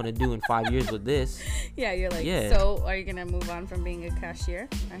do you want to do in 5 years with this? Yeah, you're like, Yeah. So are you going to move on from being a cashier?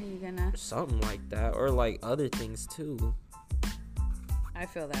 Are you going to? Something like that. Or, like, other things, too. I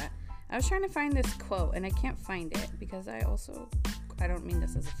feel that. I was trying to find this quote, and I can't find it because I don't mean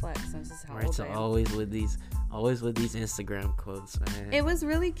this as a flex. This is how Right, old so I am. always with these Instagram quotes, man. It was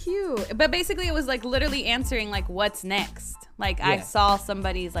really cute. But basically, it was, like, literally answering, like, what's next? Like, Yeah. I saw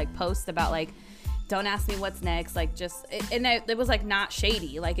somebody's, like, post about, like, don't ask me what's next, like, just, and it was, like, not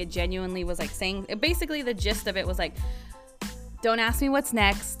shady, like, it genuinely was, like, saying, basically the gist of it was, like, don't ask me what's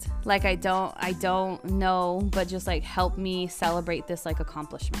next, like, I don't know, but just, like, help me celebrate this, like,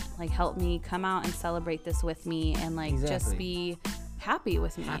 accomplishment, like, help me come out and celebrate this with me, and, like, Exactly. just be happy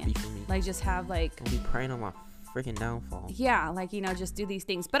with me, Happy for me. like, just have, like, Don't be preying on my freaking downfall. yeah, like, you know, just do these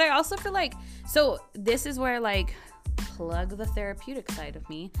things. But I also feel like, so this is where, like, plug the therapeutic side of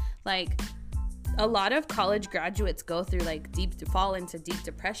me, like, a lot of college graduates go through, like, fall into deep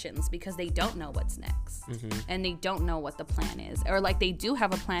depressions because they don't know what's next, and they don't know what the plan is, or, like, they do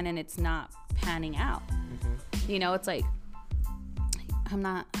have a plan and it's not panning out. You know, it's like, I'm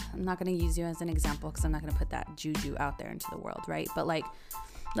not gonna use you as an example because I'm not gonna put that juju out there into the world, right? But, like,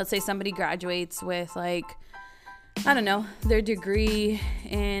 let's say somebody graduates with, like, I don't know, their degree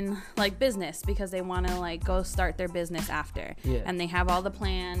in, like, business because they want to, like, go start their business after. Yeah. And they have all the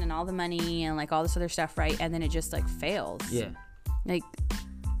plan and all the money and, like, all this other stuff, right? And then it just, like, fails. Yeah. Like,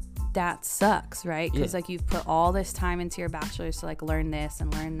 that sucks, right? Because, Yeah. like, you've put all this time into your bachelor's to, like, learn this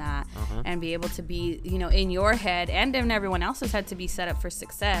and learn that and be able to be, you know, in your head and in everyone else's head to be set up for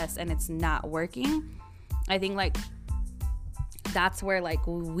success, and it's not working. I think, like, that's where, like,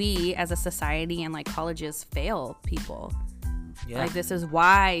 we as a society and, like, colleges fail people. Yeah. Like, this is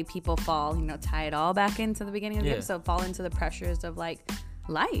why people fall, you know, tie it all back into the beginning of the Yeah. episode, fall into the pressures of, like,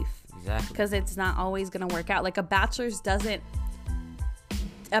 life. Exactly. Because it's not always going to work out. Like, a bachelor's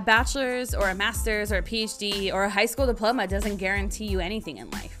or a master's or a PhD or a high school diploma doesn't guarantee you anything in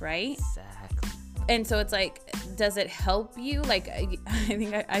life, right? Exactly. And so it's like, does it help you? Like, I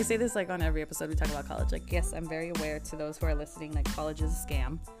think I say this, like, on every episode we talk about college. Like, yes, I'm very aware to those who are listening, like, college is a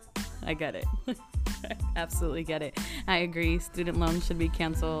scam. I get it. I absolutely get it. I agree. Student loans should be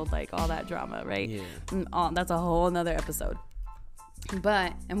canceled, like, all that drama, right? Yeah. And that's a whole nother episode.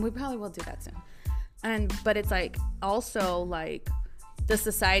 And we probably will do that soon. But it's like also like the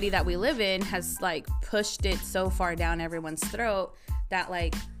society that we live in has like pushed it so far down everyone's throat that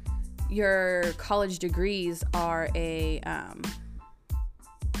like your college degrees are a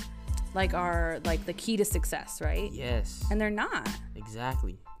are the key to success, right? Yes. And they're not.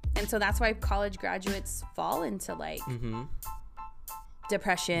 Exactly. And so that's why college graduates fall into like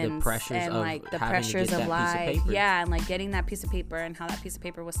depressions and like the pressures of life. Yeah, and like getting that piece of paper and how that piece of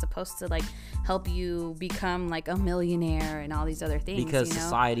paper was supposed to like help you become like a millionaire and all these other things. Because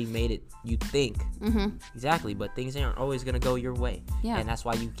society made it you think. Exactly, but things aren't always gonna go your way. Yeah. And that's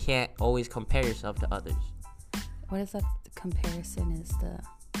why you can't always compare yourself to others. What is that? The comparison is the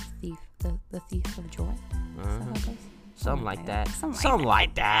thief of joy. Is that how it goes? Something like that. Something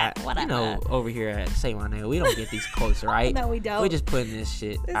like that. Whatever. You know, over here at Say My Name, we don't get these quotes, right? No, we don't. We're just putting this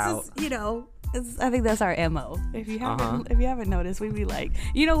shit out. I think that's our MO. If you haven't noticed, we'd be like,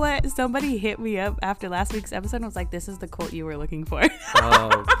 you know what? Somebody hit me up after last week's episode and was like, this is the quote you were looking for.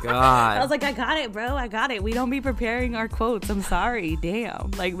 Oh, God. I was like, I got it, bro. I got it. We don't be preparing our quotes. I'm sorry.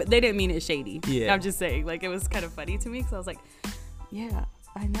 Damn. Like, they didn't mean it shady. Yeah. I'm just saying. Like, it was kind of funny to me because I was like, yeah.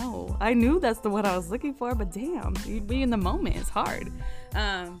 I know. I knew that's the one I was looking for, but damn, you'd be in the moment. It's hard.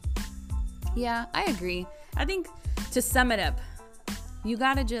 Yeah, I agree. I think to sum it up, you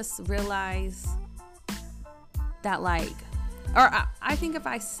gotta just realize that I think if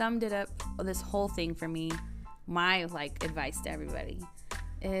I summed it up, this whole thing for me, my like advice to everybody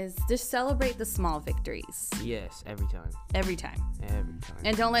is just celebrate the small victories. Yes, every time. Every time. Every time.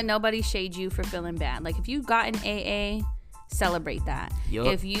 And don't let nobody shade you for feeling bad. Like if you got an AA, celebrate that. Yep.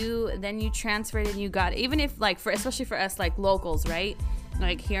 If you transferred and you got, even if like especially for us like locals, right?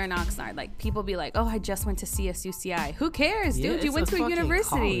 Like here in Oxnard, like people be like, oh, I just went to CSUCI. Who cares, dude? You went to a university.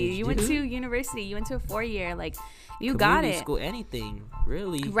 College, you went to a university. You went to a 4-year. Like you got it. School, anything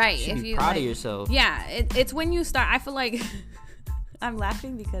really. Right. You should be proud of yourself. Yeah. It's when you start. I feel like I'm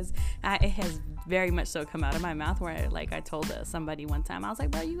laughing because it has very much so come out of my mouth where like I told somebody one time, I was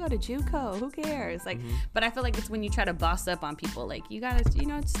like, bro, you go to JUCO, who cares? Like, but I feel like it's when you try to boss up on people, like you gotta,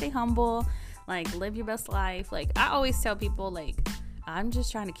 stay humble, like live your best life. Like I always tell people, like I'm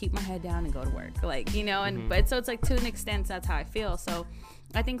just trying to keep my head down and go to work, like, and but so it's like to an extent that's how I feel. So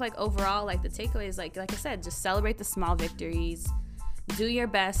I think like overall, like the takeaway is like I said, just celebrate the small victories, do your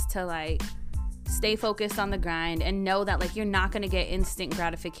best to like stay focused on the grind and know that like you're not going to get instant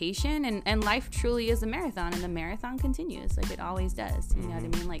gratification, and life truly is a marathon, and the marathon continues like it always does. You know what I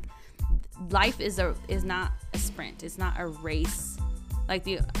mean? Like life is not a sprint, it's not a race. Like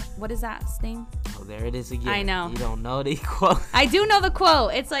what is that thing? Oh, there it is again. I know. You don't know the quote. I do know the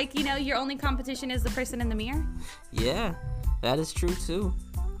quote. It's like, your only competition is the person in the mirror. Yeah, that is true too.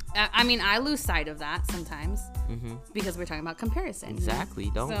 I mean, I lose sight of that sometimes because we're talking about comparison. Exactly.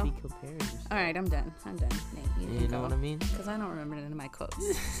 Don't be comparing yourself. All right, I'm done. Nate, you know what I mean? Because I don't remember none of my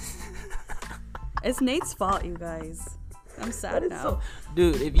quotes. It's Nate's fault, you guys. I'm sad now.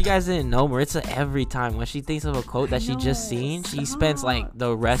 Dude, if you guys didn't know, Maritza, every time when she thinks of a quote that she just seen, she spends like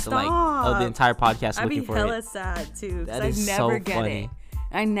the rest of the entire podcast looking for it. I'd be hella sad too. That is so funny.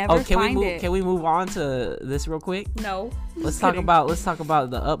 I never find it. Can we move on to this real quick? No. Let's talk about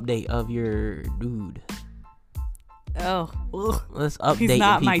the update of your dude. Oh, let's update. He's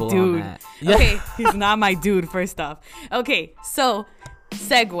not my dude. On that. Okay, he's not my dude. First off, okay, so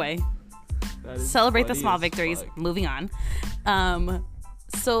segue. Celebrate the small victories. Fuck. Moving on.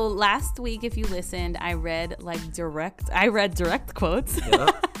 So last week, if you listened, I read direct quotes,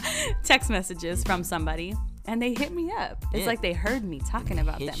 text messages from somebody. And they hit me up. It's like they heard me talking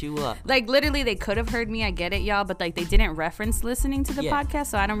about them. Hit you up. Like literally, they could have heard me. I get it, y'all. But like they didn't reference listening to the podcast,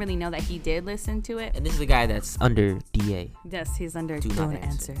 so I don't really know that he did listen to it. And this is the guy that's under DA. Yes, he's under. Don't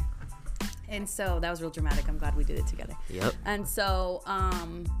answer. And so that was real dramatic. I'm glad we did it together. Yep. And so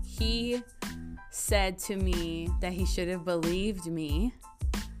he said to me that he should have believed me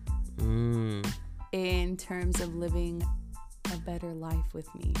in terms of living a better life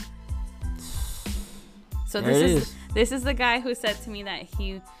with me. So this is the guy who said to me that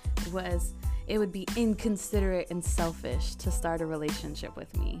it would be inconsiderate and selfish to start a relationship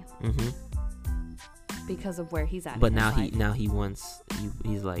with me because of where he's at. But now he wants you.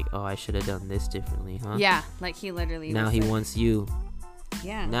 He's like, oh, I should have done this differently, huh? Yeah, like he literally. Now he wants you.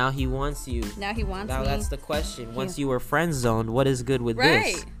 Yeah. Now he wants you. Now he wants me. Now that's the question. Once you were friend zoned, what is good with this?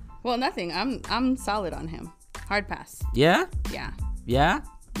 Right. Well, nothing. I'm solid on him. Hard pass. Yeah. Yeah. Yeah.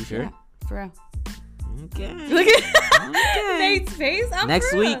 You sure? Yeah, for real. Okay. Look at Nate's face.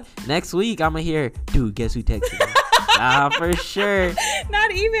 Next week, I'm gonna hear, dude, guess who texted me? For sure.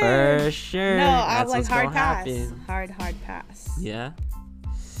 Not even. For sure. No, I'm like hard pass. Hard pass. Yeah.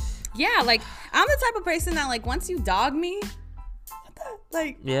 Yeah, like I'm the type of person that like once you dog me,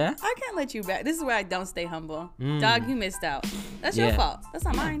 like Yeah. I can't let you back. This is where I don't stay humble. Dog, you missed out. That's your fault. That's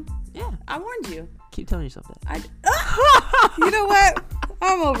not mine. Yeah. I warned you. Keep telling yourself that. You know what?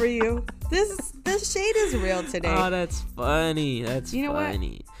 I'm over you. This shade is real today. Oh, that's funny. That's You know what?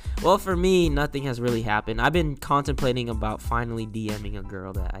 funny. Well, for me, nothing has really happened. I've been contemplating about finally DMing a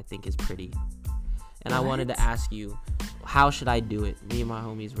girl that I think is pretty. And I wanted to ask you, how should I do it? Me and my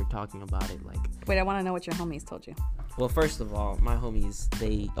homies were talking about it. Like, Wait, I want to know what your homies told you. well, first of all, my homies,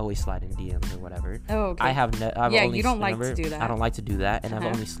 they always slide in DMs or whatever. Oh, okay. I've Yeah, only, you don't like to do that. I don't like to do that, and I've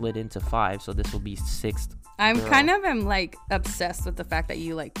Uh-huh. only slid into 5, so this will be 6th. I'm girl. kind of am like obsessed with the fact that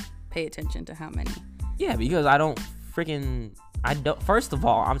you like pay attention to how many. Yeah, because I don't. First of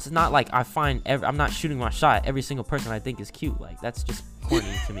all, I'm just not like I'm not shooting my shot. Every single person I think is cute. Like, that's just corny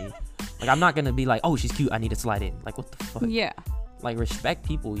to me. Like, I'm not gonna be like, oh, she's cute, I need to slide in. Like, what the fuck? Yeah. Like, respect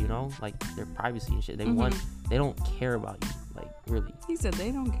people, you know, like their privacy and shit. They don't care about you. Like, really, He said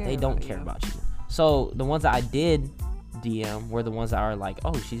they don't care. they don't care about you. So the ones that I did DM were the ones that are like,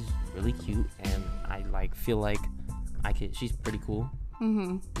 oh, she's really cute, and I like feel like she's pretty cool.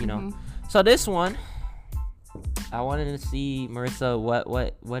 You know. So this one, I wanted to see, Marissa,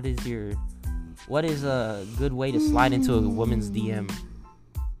 what is a good way to slide into a woman's DM?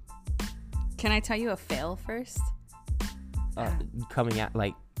 Can I tell you a fail first? Coming at,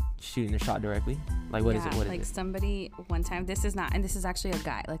 like, shooting the shot directly. Like, what is it? What like is it? somebody one time, this is actually a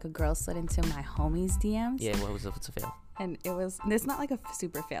guy, like a girl slid into my homie's DMs. Yeah, what's a fail? And it's not like a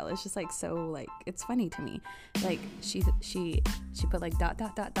super fail. It's just like, so like, it's funny to me. Like she put like dot,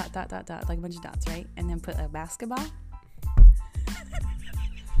 like a bunch of dots, right? And then put a basketball.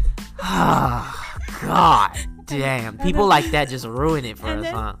 Ah, God damn. People like that just ruin it for us,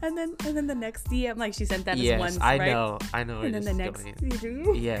 huh? And then the next DM, like she sent that as Yes, one, I right? know. where And then this the is next, going. you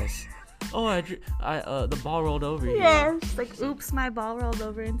do? Yes. Oh, the ball rolled over here. Yeah. Like, oops, my ball rolled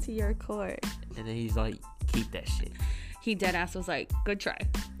over into your court. And then he's like, keep that shit. He dead ass was like, good try.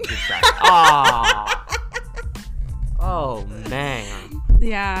 Good try. Aw. Oh, man.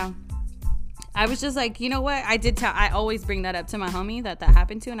 Yeah. I was just like, you know what? I always bring that up to my homie that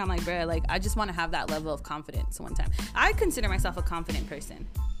happened to. And I'm like, bro, like, I just want to have that level of confidence one time. I consider myself a confident person.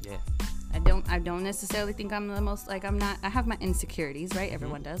 Yeah. I don't necessarily think I'm the most, like, I have my insecurities, right?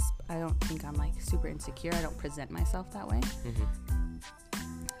 Everyone does. I don't think I'm like super insecure. I don't present myself that way.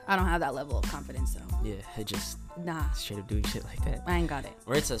 I don't have that level of confidence though. Yeah, it just straight up doing shit like that. I ain't got it.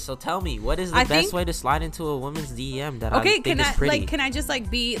 Maritza, so tell me, what is the best way to slide into a woman's DM that I think is pretty? Can I just like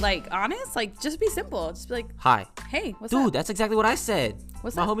be like honest? Like, just be simple. Just be like, hi. Hey, what's Dude, up? that's exactly what I said.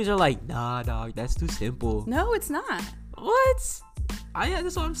 What's My up? homies are like, nah, dog, that's too simple. No, it's not. What?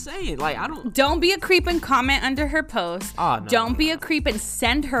 That's what I'm saying. Like, I don't. Don't be a creep and comment under her post. Oh, no, Don't be a creep and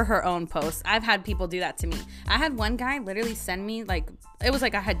send her own post. I've had people do that to me. I had one guy literally send me, like, it was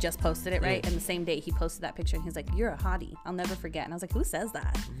like I had just posted it, right? And the same day he posted that picture and he's like, you're a hottie. I'll never forget. And I was like, who says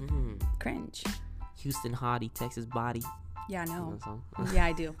that? Cringe. Houston hottie, Texas body. Yeah, no. So. Yeah,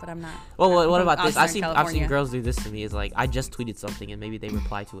 I do, but I'm not. Well, what about this? Oxnard, I've seen California. girls do this to me. It's like, I just tweeted something and maybe they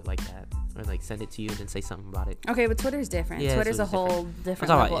reply to it like that, or like send it to you and then say something about it. Okay, but Twitter's different. Yeah, Twitter's a whole I'm different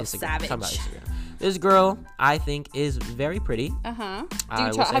talking level about of Instagram. savage. I'm talking about Instagram. This girl, I think, is very pretty. Uh-huh. I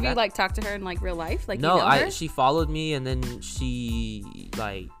will say Have you that. like talked to her in like real life? Like, No, you know her? she followed me and then she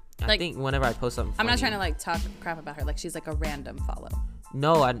I think whenever I post something funny, I'm not trying to like talk crap about her. Like, she's like a random follow.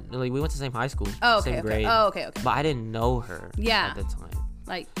 No, we went to the same high school. Oh, okay, same okay. grade. Oh, okay. But I didn't know her at the time.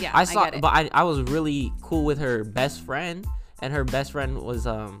 Like, yeah, I saw, get it. but I was really cool with her best friend, and her best friend was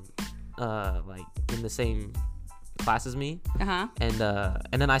like in the same class as me. And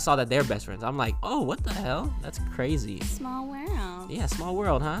then I saw that they're best friends. I'm like, oh, what the hell? That's crazy. Small world. Yeah, small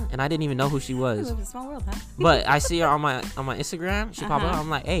world, huh? And I didn't even know who she I was. live in a small world, huh? But I see her on my Instagram. She popped up. I'm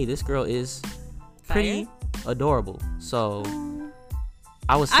like, hey, this girl is pretty adorable. So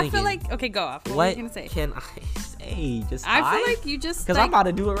I was thinking, I feel like, okay, go off. What were you gonna say? Can I say? Just I feel like you just, because like, I'm about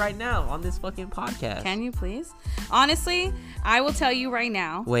to do it right now on this fucking podcast. Can you please? Honestly, I will tell you right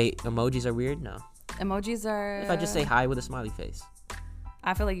now. Wait, emojis are weird? No. Emojis are. If I just say hi with a smiley face.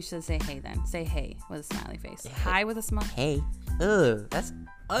 I feel like you should say hey then. Say hey with a smiley face. Hi with a smiley. Hey. Ugh, that's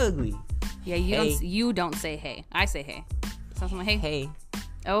ugly. Yeah, you don't say hey. I say hey. So I'm like, hey. Hey.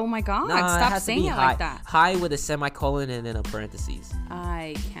 Oh my God! Nah, Stop saying it hi. like that. Hi with a semicolon and then a parentheses.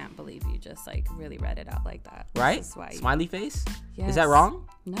 I can't believe you just like really read it out like that. Right? This is why Smiley face? Yes. Is that wrong?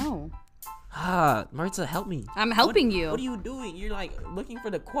 No. Maritza, help me. I'm helping you. What are you doing? You're like looking for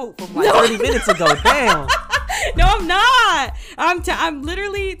the quote from like 30 minutes ago. Damn. No, I'm not. I'm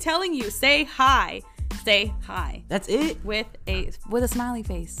literally telling you. Say hi. Say hi. That's it? With a smiley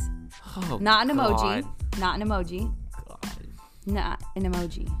face. Oh, Not an emoji. God. Not an emoji. God. Not an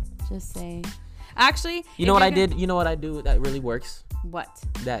emoji. Just say. Actually, You know what I did? You know what I do that really works? What?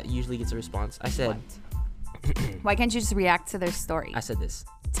 That usually gets a response. I said. Why can't you just react to their story? I said this.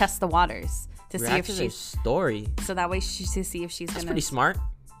 Test the waters to see React if to their she's. story. So that way, to see if she's That's gonna. pretty smart.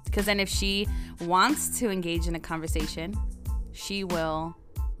 Because then, if she wants to engage in a conversation, she will,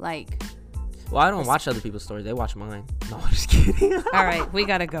 like. Well, I don't watch other people's stories. They watch mine. No, I'm just kidding. All right, we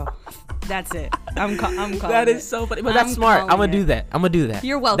gotta go. That's it. I'm calling That is so funny. But that's smart. I'm gonna do that. I'm gonna do that.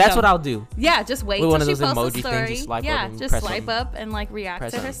 You're welcome. That's what I'll do. Yeah, just wait With till one of she those posts a emoji story. things, you swipe up Yeah, and just press swipe something. up and like react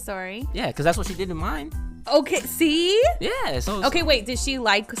Press to her something. story. Yeah, because that's what she did in mine. Okay, see? Yeah. So. Okay, wait. Did she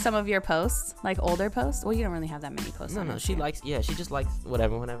like some of your posts, like older posts? Well, you don't really have that many posts. No, on no. this She yet. likes. Yeah, she just likes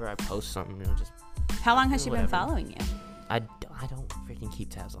whatever. Whenever I post something, just. How long has she been whatever. following you? I don't freaking keep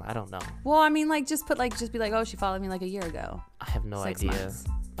tabs on. I don't know. Well, I mean, like, just be like, oh, she followed me like a year ago. I have no 6 idea. months.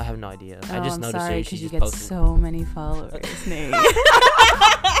 I have no idea. Oh, I just I'm noticed sorry, her. She because you just get posted. so many followers, Nate.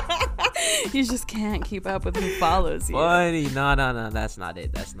 You just can't keep up with who follows you. Funny. No. That's not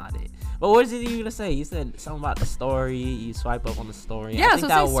it. But what did you gonna say? You said something about the story. You swipe up on the story. Yeah, I think so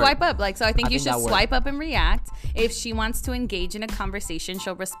that'll say work. swipe up. Like, so I think you think should that'll work. swipe up and react. If she wants to engage in a conversation,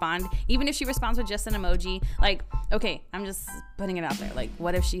 she'll respond. Even if she responds with just an emoji, like, okay, I'm just putting it out there. Like,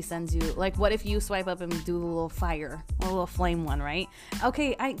 what if she sends you, like, what if you swipe up and do a little fire, a little flame one, right?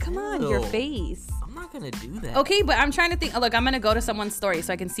 Okay, come on, your Ew. face. I'm not gonna do that. Okay, but I'm trying to think. Look, I'm gonna go to someone's story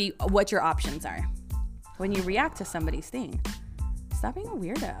so I can see what your options are when you react to somebody's thing. Stop being a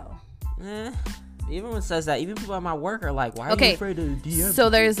weirdo. Even when it says that, even people at my work are like, "Why are Okay, you afraid of DM?" so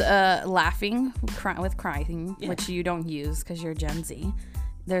there's laughing with crying, Yeah. which you don't use because you're Gen Z.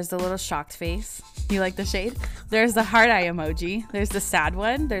 There's the little shocked face. You like the shade? There's the heart eye emoji. There's the sad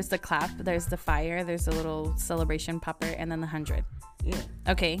one. There's the clap. There's the fire. There's the little celebration popper, and then the 100. Yeah.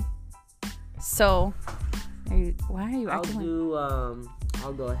 Okay. So, why are you I'll acting like? do.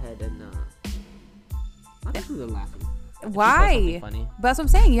 I'll go ahead and. I'll just do the laughing. If she posts Why? something funny. But that's what I'm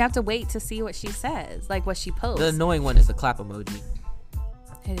saying. You have to wait to see what she says, like what she posts. The annoying one is the clap emoji.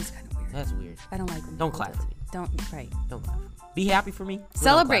 It is kind of weird. That's weird. I don't like when Don't people clap do for it. me. Don't right. Don't clap. Be happy for me. but don't clap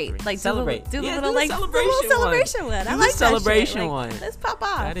Celebrate, for me. like celebrate. Do the Yeah, little do like the the little celebration one. I Do the like that celebration shit. Like, one. let's pop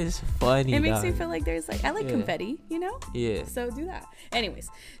off. That is funny. It makes me dog. feel like there's like I like Yeah. confetti, you know? Yeah. So do that. Anyways,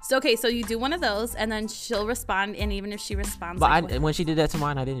 so okay, so you do one of those, and then she'll respond, and even if she responds, But like, when she did that to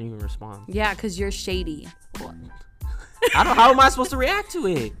mine, I didn't even respond. yeah, because you're shady. I don't. How am I supposed to react to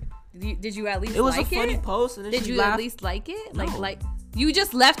it? Did you at least It was like a funny it? post, and then Did she you laughed. at least like it? No. Like you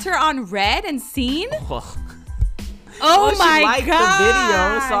just left her on red and seen? Well, Oh well, my she liked god! the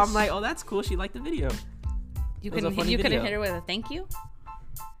video, so I'm like, oh, that's cool. She liked the video. you it was a couldn't funny you couldn't video. hit her with a thank you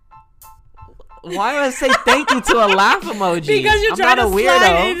Why would I say thank you to a laugh emoji? because you're I'm trying not to a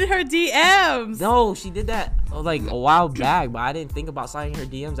slide weirdo. in her DMs. No, she did that like a while back, but I didn't think about sliding her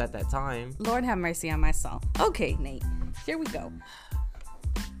DMs at that time. Lord have mercy on my soul. Okay, Nate, here we go.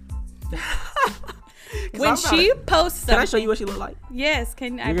 'Cause When I'm she not- posts something, Can I show you what she looked like? Yes,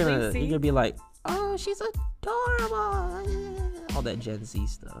 can I You're please see? gonna be like, oh, she's adorable. All that Gen Z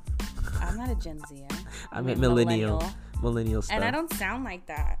stuff. I'm not a Gen Zer. I meant millennial stuff. And I don't sound like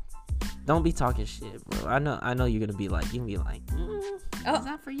that. Don't be talking shit, bro. I know you're gonna be like, you can be like, is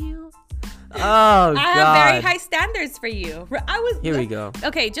that for you? Oh God. I have very high standards for you. Here we go.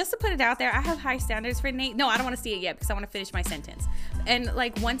 Okay, just to put it out there, I have high standards for Nate. No, I don't want to see it yet because I want to finish my sentence. And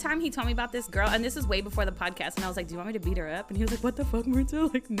like one time he told me about this girl, and this is way before the podcast, and I was like, do you want me to beat her up? And he was like, what the fuck, Marta?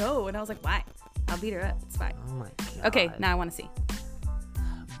 Like, no. And I was like, why? I'll beat her up. It's fine. Oh my God. Okay, now I want to see.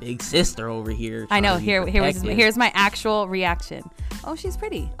 Big sister over here. I know. trying to be protective. Here's my actual reaction. Oh, she's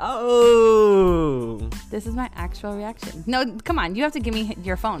pretty. Oh. This is my actual reaction. No, come on. You have to give me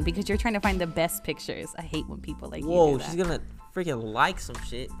your phone because you're trying to find the best pictures. I hate when people like Whoa, you do that. she's gonna freaking like some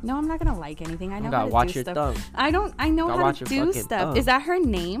shit. No, I'm not gonna like anything. I know gotta how to watch do your stuff. thumb. I know Gotta how watch to your do fucking stuff. thumb. Is that her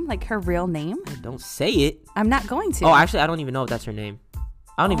name? Like her real name? Don't say it. I'm not going to. Oh, actually, I don't even know if that's her name.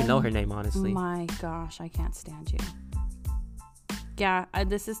 I don't even know her name, honestly. My gosh, I can't stand you. Yeah,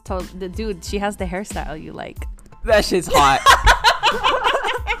 this is the dude. She has the hairstyle you like. That shit's hot.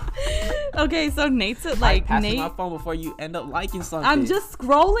 Okay, so Nate's Like, pass Nate. my phone before you end up liking something. I'm just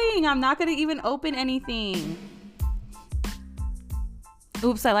scrolling. I'm not gonna even open anything.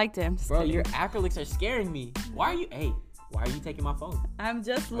 Oops, I liked him. Just Bro, kidding. your acrylics are scaring me. Why are you taking my phone? I'm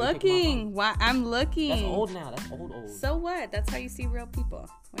just Why are you taking my looking. Why? I'm looking. That's old now. That's old. So what? That's how you see real people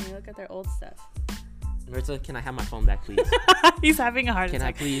when you look at their old stuff. Marissa, can I have my phone back, please? He's having a heart Can I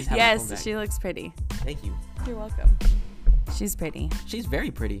attack. please have my phone Yes, back? she looks pretty. Thank you. You're welcome. She's pretty. She's very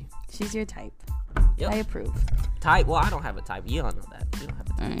pretty. She's your type. Yep. I approve. Type. Well, I don't have a type. You don't know that. You don't have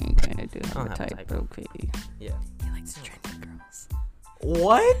a type. I kind of do don't have a have a type. type. Okay. Yeah. He likes trendy girls.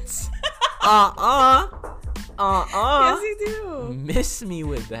 What? Yes, you do. Miss me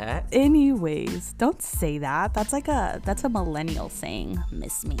with that. Anyways, don't say that. That's a millennial saying.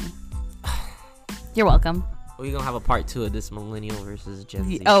 Miss me. You're welcome. We're gonna have a part 2 of this millennial versus Gen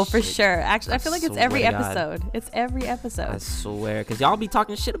Z. Oh, for shit. sure. Actually, I feel like it's every swear to God. episode. It's every episode. I swear, cause y'all be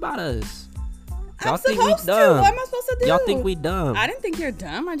talking shit about us. Y'all I'm think we supposed to. dumb. What am I supposed to do? Y'all think we dumb. I didn't think you're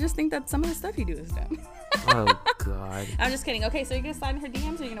dumb. I just think that some of the stuff you do is dumb. Oh God. I'm just kidding. Okay, so you're gonna slide in her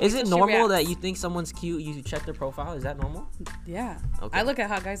DMs, or you're gonna? Is wait it till she normal reacts? that you think someone's cute, you check their profile? Is that normal? Yeah. Okay. I look at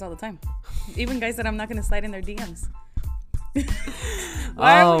hot guys all the time. Even guys that I'm not gonna slide in their DMs.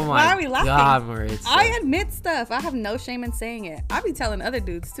 Why are we laughing? God, Maritza. I admit stuff. I have no shame in saying it. I be telling other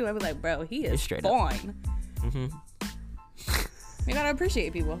dudes too. I be like, bro, he is straight up. fine. Mm-hmm. You gotta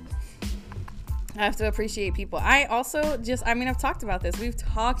appreciate people. I have to appreciate people. I also just, I mean, I've talked about this. We've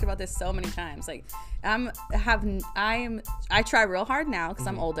talked about this so many times. Like, I try real hard now because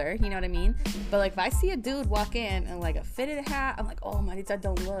I'm older. You know what I mean? But like, if I see a dude walk in and like a fitted hat, I'm like, oh, Marita,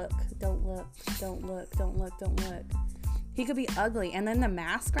 don't look. He could be ugly. And then the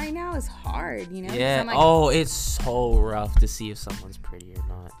mask right now is hard, you know? Yeah. Like, Oh, it's so rough to see if someone's pretty or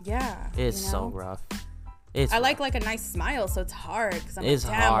not. yeah. It's you know? so rough. It's I rough. like a nice smile, so it's hard. Because I'm It's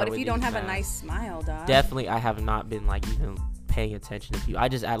like, damn, what hard if with you don't these have a masks. nice smile, dog? Definitely, I have not been like even paying attention to people. I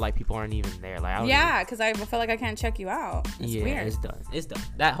just act like people aren't even there. Like, I don't Yeah, because I feel like I can't check you out. It's yeah, weird. it's done. It's done.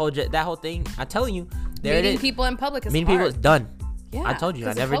 That whole thing. I'm telling you, there Meeting it is. people in public is Meeting hard. people is done. Yeah, I told you, I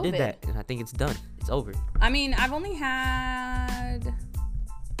 'cause of never did COVID. that, and I think it's done. It's over. I mean, I've only had.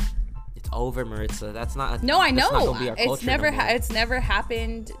 It's over, Maritza. That's not. No, I that's know. Not gonna be our It's culture never. no more. It's never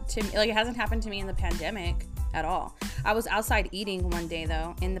happened to me. Like, it hasn't happened to me in the pandemic at all. I was outside eating one day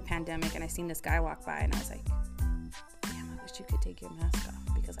though in the pandemic, and I seen this guy walk by, and I was like, "Damn, I wish you could take your mask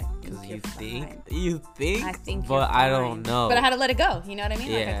off because I think Because you're fine." you think, I think, but you're I fine. don't know. But I had to let it go. You know what I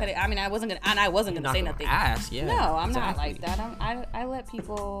mean? Like, Yeah. I could. I mean, I wasn't gonna. And I wasn't You're gonna say not nothing. gonna ask, yeah. No, I'm not exactly. like that. I let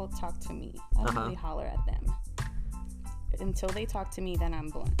people talk to me. I don't really holler at them. Until they talk to me, then I'm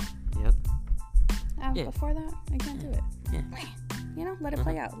blunt. Yep. Yeah. Before that, I can't do it. Yeah. You know, let it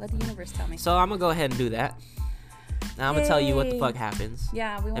play out. Let the universe tell me. So I'm gonna go ahead and do that. Now I'm gonna tell you what the Yay. fuck happens.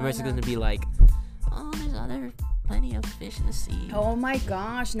 Yeah, we And want Marissa's to gonna be like, "Oh, there's plenty of fish in the sea." Oh my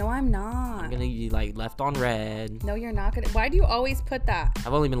gosh, no, I'm not. I'm gonna be like left on red. No, you're not gonna. Why do you always put that?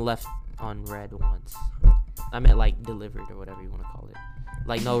 I've only been left on red once. I meant like delivered or whatever you want to call it.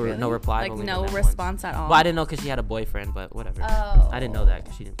 Like no Really? reply. I've Like only no done that once. response at all. Well, I didn't know because she had a boyfriend, but whatever. Oh. I didn't know that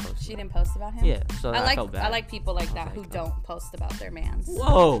because she didn't post. She about didn't post about him. it. Yeah, so I felt bad. I like people like I was that like, who oh. don't post about their mans.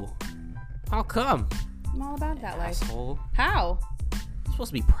 Whoa! How come? I'm all about that life. Asshole. How? You're supposed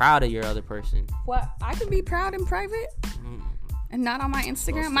to be proud of your other person. What? I can be proud in private and not on my Instagram.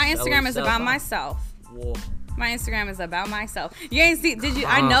 Supposed to My sell Instagram is yourself about out. myself. Whoa. My Instagram is about myself. You ain't see? Did you?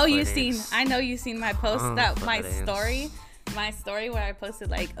 I know you seen. Confidence. I know you seen my post that my Confidence. story. My story where I posted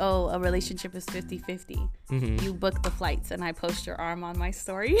like, oh, a relationship is 50-50. Mhm. You book the flights and I post your arm on my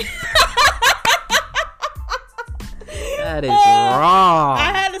story. That is wrong.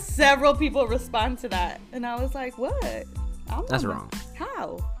 I had several people respond to that, and I was like, what? That's wrong.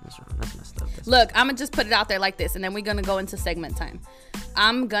 How? That's wrong. That's messed up. That's Look, I'm gonna just put it out there like this, and then we're gonna go into segment time.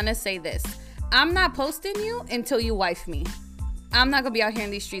 I'm gonna say this. I'm not posting you until you wife me. I'm not gonna be out here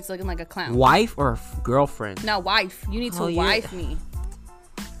in these streets looking like a clown. Wife or girlfriend? No, wife. You need to Oh, yeah. wife me.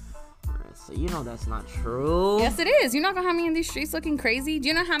 So you know that's not true. Yes, it is. You're not gonna have me in these streets looking crazy. Do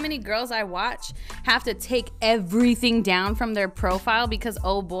you know how many girls I watch have to take everything down from their profile because,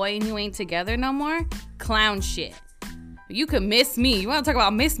 oh boy, and you ain't together no more? Clown shit. You could miss me. You wanna talk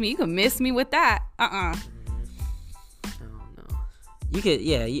about miss me? You could miss me with that. Oh no. You could,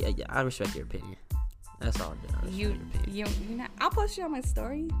 yeah. I respect your opinion. That's all. I respect your opinion. You know, I'll post you on my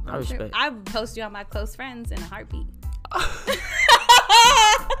story. I respect. I'll post you on my close friends in a heartbeat.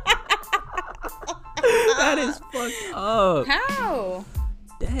 That is fucked up. How?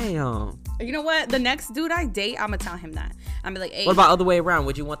 Damn. You know what? The next dude I date, I'm gonna tell him that. I'm gonna be like, hey. What about other way around?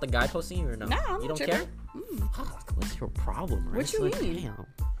 Would you want the guy posting you or no? Nah, I'm you not don't tripping. care? What's your problem? Right? What you It's like, mean? Damn.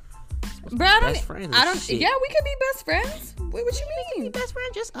 Bro, I best don't. friends I and don't. shit. Yeah, we could be best friends. Wait, what you mean? Best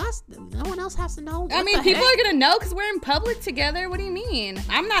friend, just us. No one else has to know. I mean, people are gonna know because we're in public together. What do you mean?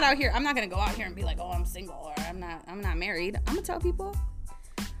 I'm not out here. I'm not gonna go out here and be like, oh, I'm single or I'm not married. I'm gonna tell people.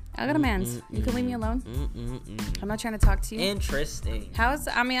 I got a man's. You can leave me alone. I'm not trying to talk to you. Interesting.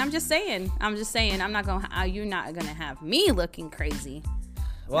 I'm just saying. I'm not gonna. You're not gonna have me looking crazy.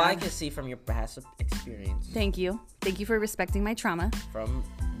 Well, I can see from your past experience. Thank you for respecting my trauma. From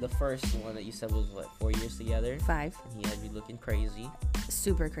the first one that you said was, what, 4 years together? 5. And he had you looking crazy.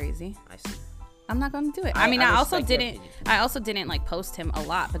 Super crazy. I see. I'm not going to do it. I mean, I also respect your didn't opinion. like post him a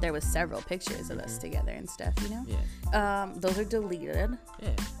lot, but there was several pictures of us together and stuff, you know? Yeah. Those are deleted. Yeah.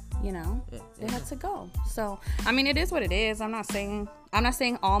 You know, Yeah, they had to go. So, I mean, it is what it is. I'm not saying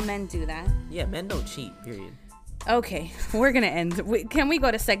all men do that. Yeah, men don't cheat, period. Okay, we're gonna end. Can we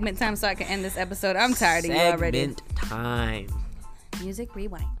go to segment time so I can end this episode? I'm tired of you already. Segment time. Music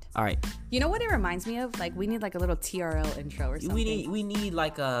rewind. All right. You know what it reminds me of? Like, we need like a little TRL intro or something. We need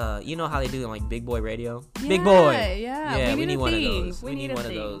like a, you know how they do in like Big Boy Radio? Yeah, Big Boy. Yeah, we need one of thing. those. We need one a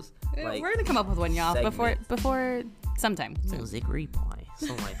of those. thing. Like, We're gonna come up with one, y'all, segment. before sometime. Music replay,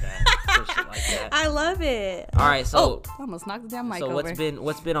 something like that. Some shit like that. I love it. All right, so I almost knocked the damn mic so over.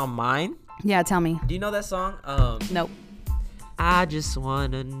 what's been on mine? Yeah, tell me. Do you know that song? Nope. I just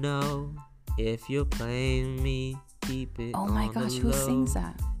wanna know if you're playing me, keep it. Oh my on the gosh, who low. sings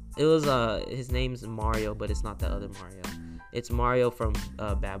that? It was his name's Mario, but it's not the other Mario. It's Mario from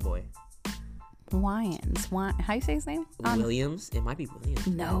Bad Boy. Wyans. How you say his name? Williams. It might be Williams.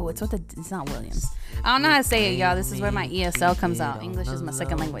 No, it's not Williams. I don't know how to say it, y'all. This is where my ESL comes out. English is my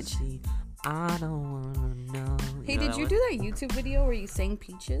second language. I don't wanna know. Hey, did you do that YouTube video where you sang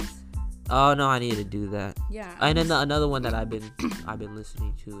Peaches? Oh no, I need to do that. Yeah. And then another one that I've been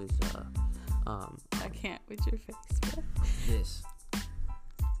listening to is I can't with your face, bro. this.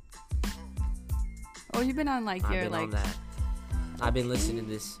 Oh, you've been on like I've your been like. on that. I've been listening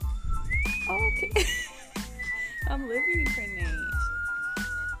to this. Oh, okay. I'm living for Nate.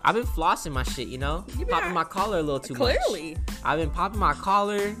 I've been flossing my shit, you know, You been popping my collar a little too much. Clearly. I've been popping my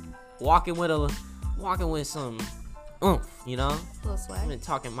collar, walking with some oomph, you know. A little I've swag. been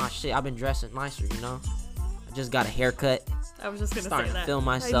talking my shit. I've been dressing nicer, you know. I just got a haircut. I was just gonna Starting say to that. feel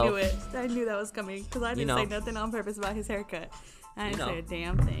myself. I knew it. I knew that was coming because I didn't know. say nothing on purpose about his haircut. I didn't You know. say a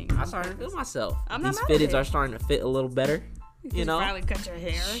damn thing. I started to feel myself. I'm not These mad at fitteds it. are starting to fit a little better. You know, Finally cut your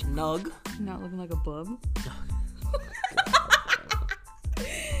hair. snug. Not looking like a bum.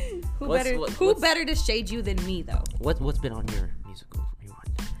 Who What's- better to shade you than me though? What's been on your musical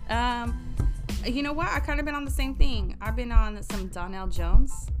rewind? You know what? I kind of been on the same thing. I've been on some Donnell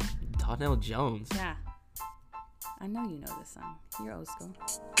Jones. Donnell Jones. Yeah. I know you know this song. You're old school.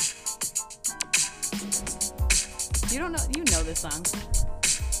 You don't know? You know this song.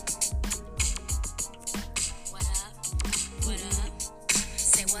 What up? What up?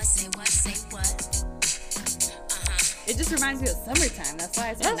 Say what? Say what? Say what? It just reminds me of summertime. That's why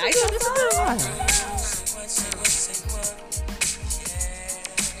it's That's nice. a good one.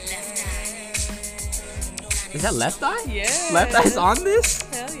 Left eye. Is that Left Eye? Yeah. Left Eye's on this?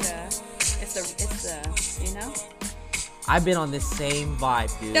 Hell yeah. It's the, you know? I've been on this same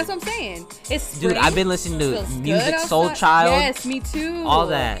vibe, dude. That's what I'm saying. It's Dude, spring. I've been listening to Feels Music good Soul outside. Child. Yes, me too. All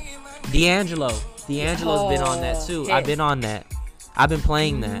that. D'Angelo's been on that too. Oh, I've been on that. I've been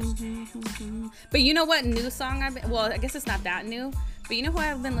playing that. But you know what new song I've been, well, I guess it's not that new, but you know who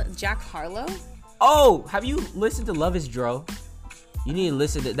I've been, Jack Harlow? Oh, have you listened to Love Is Dro? You need to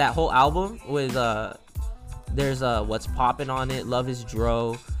listen to that whole album with there's What's Poppin' on it, Love Is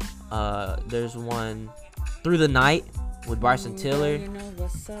Dro. There's one Through the Night with Bryson Tiller. You know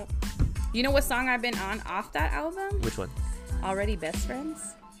what's up? You know what song I've been on off that album? Which one? Already Best Friends?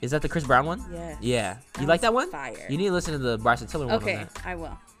 Is that the Chris Brown one? Yes. Yeah. You That like was that one? fire. You need to listen to the Bryson Tiller one Okay, on that. I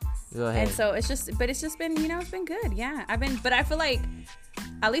will. Go ahead. And so it's just been, you know, it's been good. Yeah. But I feel like,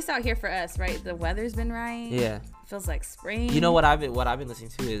 at least out here for us, right? The weather's been right. Yeah. Feels like spring. You know what I've been listening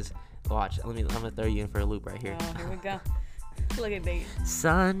to is, watch. I'm gonna throw you in for a loop right here. Oh, here we go. Look at Nate.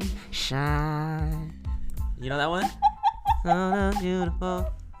 Sunshine. You know that one? So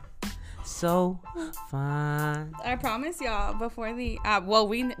beautiful, so fine. I promise y'all before the well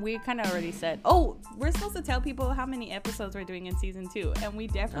we kind of already said, oh, we're supposed to tell people how many episodes we're doing in season 2, and we Oh,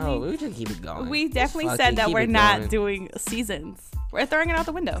 definitely we just keep it going. we definitely Fuck said it, that keep we're it not going. doing seasons. We're throwing it out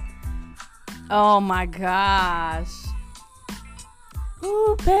the window. Oh my gosh.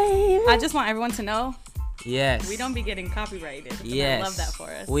 Ooh, baby. I just want everyone to know Yes. we don't be getting copyrighted. And Yes. I love that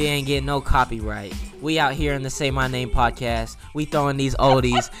for us. We ain't getting no copyright. We out here in the Say My Name podcast. We throwing these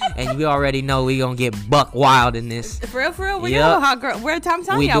oldies, and we already know we gonna get buck wild in this. For real, we're Yep. gonna have a hot girl. I'm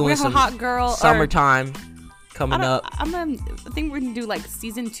telling We y'all, doing we're gonna some have a hot girl. Summertime coming up. I think we're gonna do like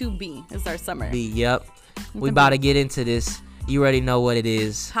season 2B is our summer. Yep. We about to get into this. You already know what it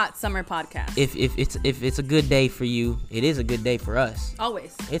is. Hot summer podcast. If it's a good day for you, it is a good day for us.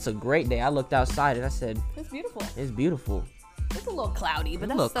 Always. It's a great day. I looked outside and I said, It's beautiful. it's beautiful. It's a little cloudy, but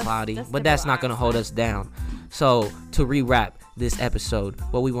a little cloudy, that's but that's not gonna hold us down. So to rewrap this episode,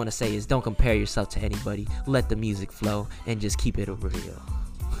 what we want to say is don't compare yourself to anybody. Let the music flow and just keep it real.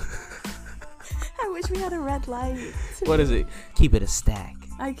 I wish we had a red light. What is it? Keep it a stack.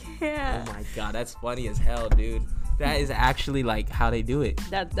 I can't. Oh my god, that's funny as hell, dude. That is actually like how they do it.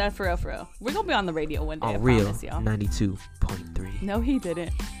 That for real. We're gonna be on the radio one day. I Real promise y'all. 92.3. No, he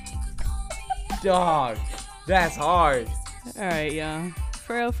didn't. Dog, that's hard. All right, y'all.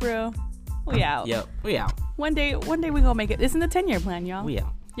 For real. We out. Yep, we out. One day we gonna make it. It's in the 10-year plan, y'all. We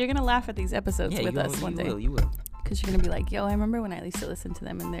out. You're gonna laugh at these episodes with us one day. You will. Because you're gonna be like, yo, I remember when I used to listen to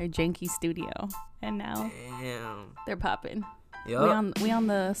them in their janky studio, and now Damn. they're popping. Yep. We on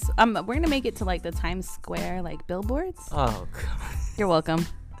the. We're gonna make it to like the Times Square like billboards. Oh god. You're welcome.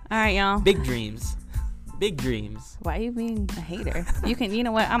 All right, y'all. Big dreams. Big dreams. Why are you being a hater? You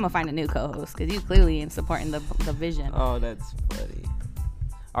know what? I'm gonna find a new co-host because you clearly ain't supporting the vision. Oh, that's funny.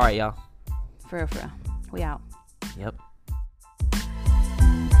 All right, y'all. For real. We out. Yep.